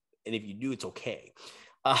laugh. And if you do, it's okay.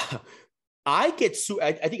 I get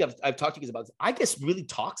I think I've talked to you guys about this. I get really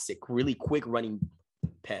toxic, really quick running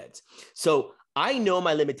peds. So I know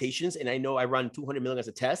my limitations, and I know I run 200 milligrams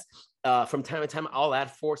a test. From time to time, I'll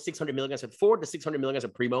add 600 milligrams of 400 to 600 milligrams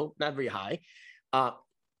of Primo, not very high.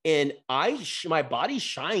 And my body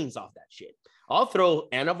shines off that shit. I'll throw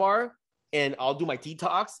Anavar and I'll do my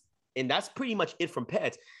detox, and that's pretty much it from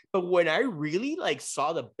pets. But when I really like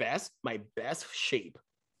saw my best shape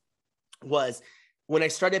was when I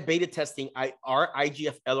started beta testing our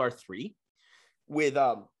IGF LR3 with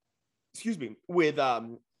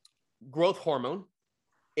growth hormone,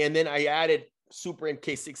 and then I added Super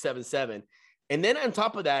MK677, and then on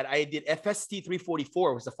top of that, I did FST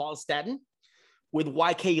 344, which is a follistatin, with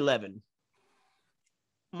YK11.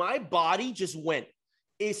 My body just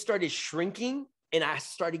it started shrinking, and I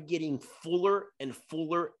started getting fuller and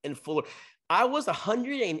fuller and fuller. I was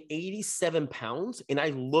 187 pounds, and I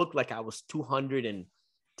looked like I was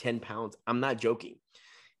 210 pounds. I'm not joking.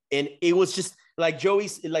 And it was just like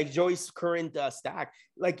Joey's current stack.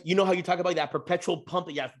 Like, you know how you talk about that perpetual pump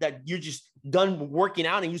that you're just done working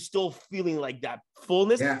out and you're still feeling like that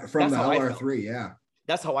fullness. Yeah, from the LR3. Yeah.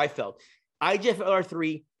 That's how I felt. IGF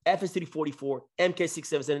LR3, FS344,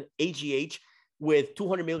 MK677, AGH with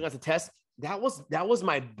 200 milligrams of test. That was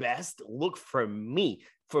my best look for me,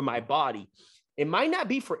 for my body. It might not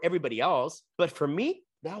be for everybody else, but for me,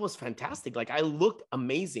 that was fantastic. Like, I looked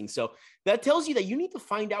amazing. So that tells you that you need to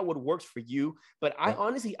find out what works for you. But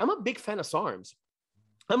I'm a big fan of SARMs.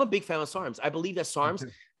 I believe that SARMs,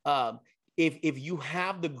 if you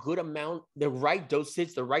have the good amount, the right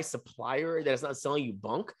dosage, the right supplier that's not selling you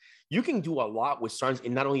bunk, you can do a lot with SARMs.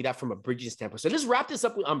 And not only that, from a bridging standpoint. So let's wrap this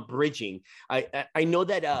up on bridging. I know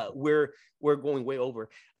that we're going way over.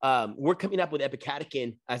 We're coming up with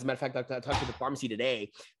epicatechin. As a matter of fact, I talked to the pharmacy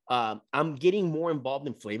today. I'm getting more involved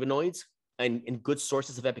in flavonoids and good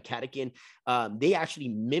sources of epicatechin. They actually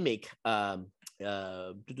mimic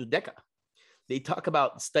DECA. They talk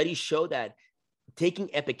about, studies show that taking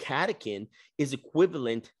epicatechin is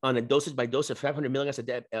equivalent on a dosage by dose of 500 milligrams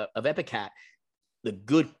of epicat, the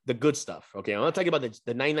good stuff. Okay, I'm not talking about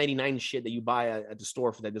the $9.99 shit that you buy at the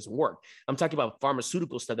store that doesn't work. I'm talking about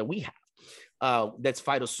pharmaceutical stuff that we have. That's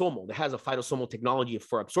phytosomal. That has a phytosomal technology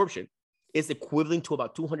for absorption. It's equivalent to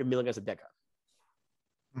about 200 milligrams of DECA.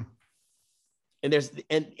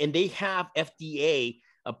 And they have FDA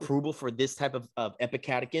approval for this type of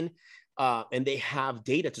epicatechin, and they have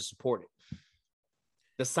data to support it.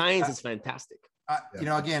 The science is fantastic. You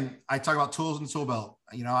know, again, I talk about tools in the tool belt.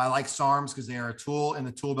 You know, I like SARMs because they are a tool in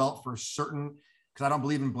the tool belt for certain, because I don't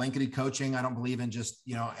believe in blanketed coaching. I don't believe in just,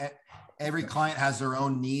 you know, every client has their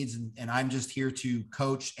own needs, and I'm just here to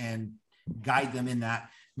coach and guide them in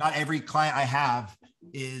that. Not every client I have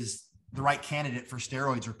is the right candidate for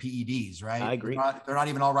steroids or PEDs, right? I agree. They're not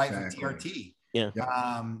even all right for TRT. Yeah.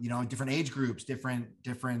 You know, different age groups, different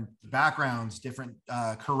backgrounds, different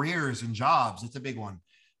careers and jobs. It's a big one.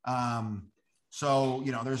 So,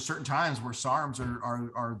 you know, there's certain times where SARMs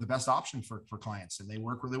are the best option for clients, and they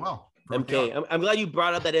work really well. MK. I'm glad you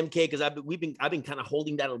brought up that MK, because I've been kind of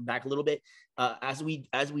holding that back a little bit. As we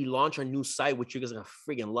launch our new site, which you guys are gonna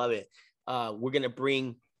freaking love it. We're gonna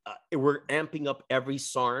bring we're amping up every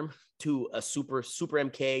SARM to a super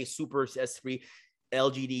MK, super S3,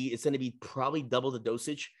 LGD. It's going to be probably double the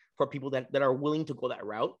dosage for people that are willing to go that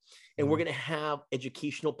route. And we're going to have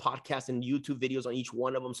educational podcasts and YouTube videos on each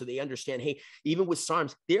one of them, so they understand, hey, even with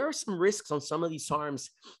SARMs, there are some risks on some of these SARMs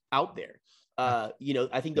out there. You know,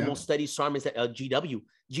 I think the most studied SARM is that GW.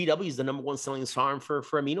 GW is the number one selling SARM for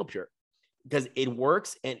AminoPure, because it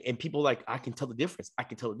works, and people like, I can tell the difference.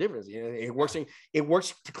 You know, it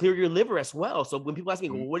works to clear your liver as well. So when people ask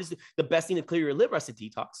me, well, what is the best thing to clear your liver? I said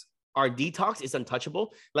detox. Our detox is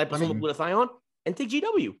untouchable. Liposomal glutathione, and take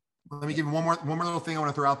GW. Let me give you one more little thing I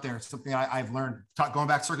want to throw out there. It's something I've learned.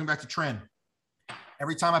 Circling back to Trin.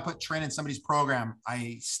 Every time I put Trin in somebody's program,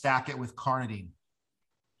 I stack it with carnitine.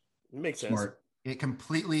 Makes sense. Smart. It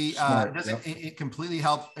completely it completely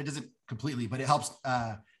helps. It doesn't completely, but it helps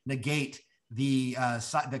negate the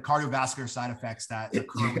cardiovascular side effects that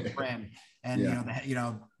occur with Trin. And your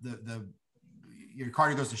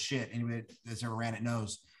cardio goes to shit. Anybody that's ever ran it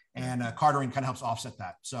knows. And cardarine kind of helps offset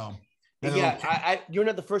that. So you're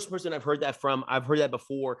not the first person I've heard that from. I've heard that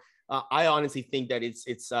before. I honestly think that it's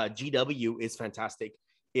GW is fantastic.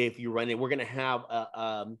 If you run it, we're gonna have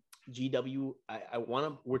GW.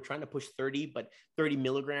 We're trying to push 30, but 30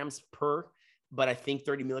 milligrams per. but I think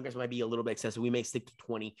 30 milligrams might be a little bit excessive. We may stick to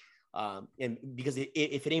 20. And because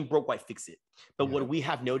if it ain't broke, why fix it? But what we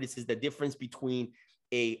have noticed is the difference between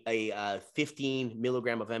a 15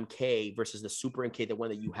 milligram of MK versus the super MK, the one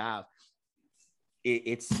that you have.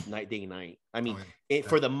 It's night, day, and night. I mean,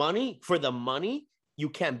 for the money, you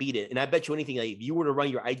can't beat it. And I bet you anything, like if you were to run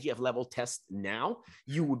your IGF level test now,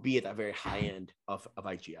 you would be at that very high end of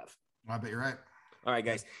IGF. I bet you're right. All right,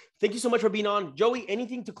 guys. Thank you so much for being on. Joey,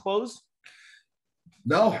 anything to close?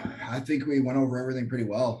 No, I think we went over everything pretty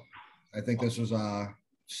well. I think this was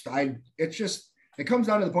it comes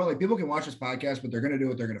down to the point, like, people can watch this podcast, but they're going to do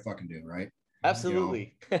what they're going to fucking do. Right.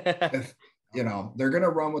 Absolutely. They're going to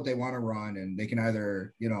run what they want to run, and they can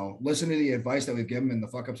either, listen to the advice that we've given them and the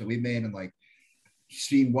fuck ups that we've made and like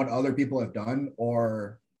seen what other people have done,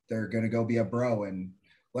 or they're going to go be a bro and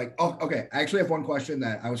like, oh, okay. I actually have one question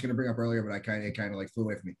that I was going to bring up earlier, but I kind of like flew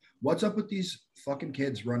away from me. What's up with these fucking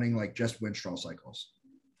kids running like just Winstrol cycles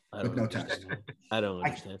with no test? I don't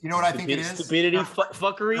understand. You know what I think it is? Stupidity,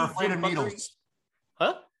 fuckery. They're afraid of needles.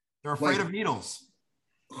 Huh? They're afraid of needles.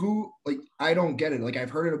 Who, like, I don't get it. Like, I've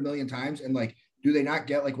heard it a million times, and like, do they not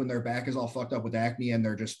get like when their back is all fucked up with acne and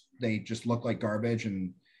they just look like garbage?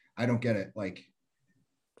 And I don't get it. Like,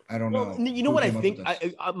 I don't know. You know what I think?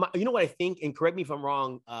 You know what I think, and correct me if I'm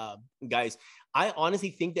wrong, guys. I honestly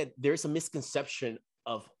think that there's a misconception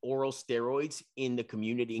of oral steroids in the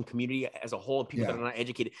community as a whole, people that are not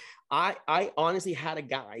educated. I honestly had a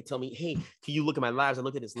guy tell me, hey, can you look at my labs? I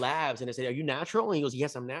looked at his labs and I said, are you natural? And he goes,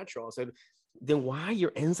 yes, I'm natural. I said, then why are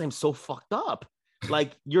your enzymes so fucked up?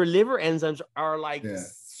 Like, your liver enzymes are like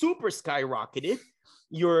super skyrocketed.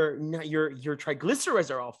 Your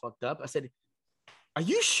triglycerides are all fucked up. I said, are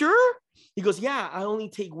you sure? He goes, yeah, I only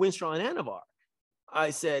take Winstrol and Anavar. I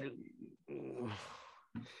said,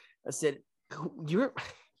 you're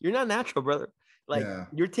not natural, brother. Like,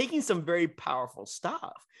 you're taking some very powerful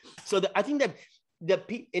stuff. So I think that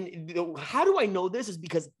how do I know this is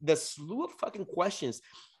because the slew of fucking questions.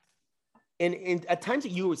 And at times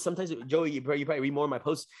sometimes Joey, you probably read more of my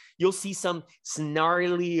posts, you'll see some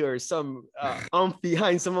snarly or some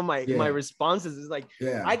behind some of my responses. It's like,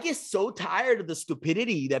 I get so tired of the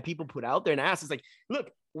stupidity that people put out there and ask. It's like, look,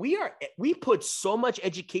 we put so much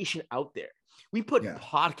education out there. We put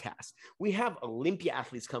podcasts. We have Olympia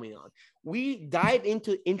athletes coming on. We dive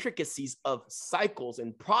into intricacies of cycles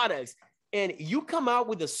and products. And you come out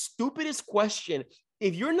with the stupidest question.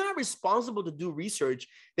 If you're not responsible to do research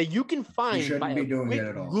that you can find by a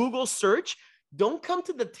quick Google search, don't come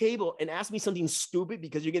to the table and ask me something stupid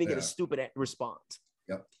because you're going to get a stupid response.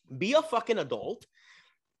 Yep. Be a fucking adult,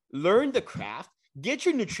 learn the craft, get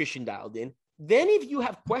your nutrition dialed in. Then if you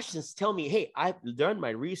have questions, tell me, hey, I've done my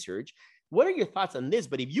research. What are your thoughts on this?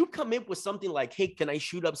 But if you come in with something like, hey, can I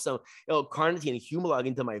shoot up some carnitine and Humalog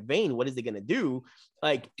into my vein? What is it going to do?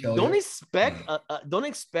 Like, don't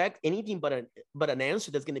expect anything but an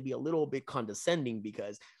answer that's going to be a little bit condescending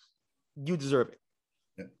because you deserve it.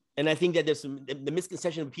 Yeah. And I think that there's the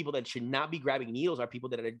misconception of people that should not be grabbing needles are people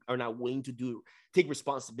that are not willing to take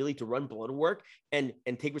responsibility to run blood work and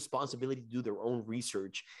take responsibility to do their own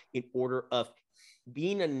research in order of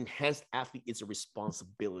being an enhanced athlete is a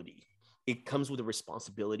responsibility. It comes with a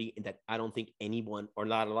responsibility and that I don't think anyone or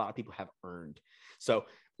not a lot of people have earned. So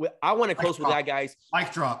I want to close with that, guys.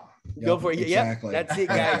 Mic drop. Go for it. Exactly. Yep, that's it,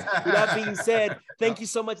 guys. With that being said, thank you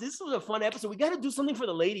so much. This was a fun episode. We got to do something for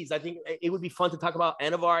the ladies. I think it would be fun to talk about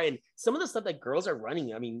Anavar and some of the stuff that girls are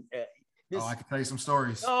running. I mean, I can tell you some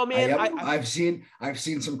stories. Oh man, I've seen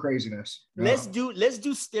some craziness. Let's do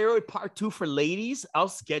steroid part 2 for ladies. I'll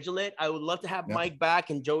schedule it. I would love to have Mike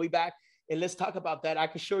back and Joey back. And let's talk about that. I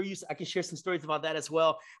can share some stories about that as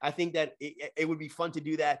well. I think that it would be fun to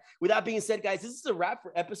do that. With that being said, guys, this is a wrap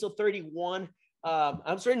for episode 31.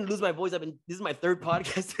 I'm starting to lose my voice. This is my 3rd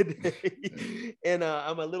podcast today, and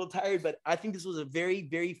I'm a little tired, but I think this was a very,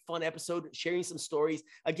 very fun episode, sharing some stories.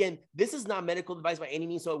 Again, this is not medical advice by any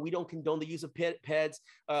means, so we don't condone the use of PEDs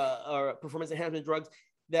or performance enhancement drugs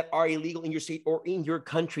that are illegal in your state or in your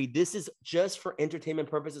country. This is just for entertainment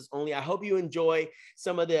purposes only. I hope you enjoy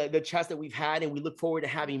some of the chats that we've had, and we look forward to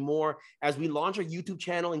having more as we launch our YouTube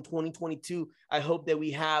channel in 2022. I hope that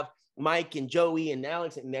we have Mike and Joey and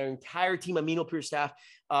Alex and their entire Team AminoPure staff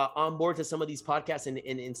on board to some of these podcasts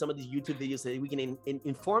and some of these YouTube videos so that we can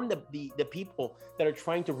inform the people that are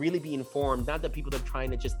trying to really be informed, not the people that are trying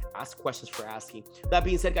to just ask questions for asking. That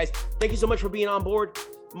being said, guys, thank you so much for being on board.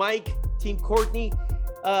 Mike, Team Courtney,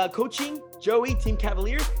 coaching, Joey, Team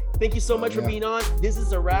Cavaliere, thank you so much for being on. This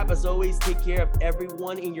is a wrap. As always, take care of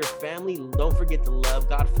everyone in your family. Don't forget to love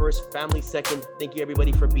God first, family second. Thank you,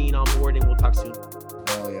 everybody, for being on board, and we'll talk soon.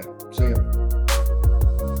 Oh, yeah. See you.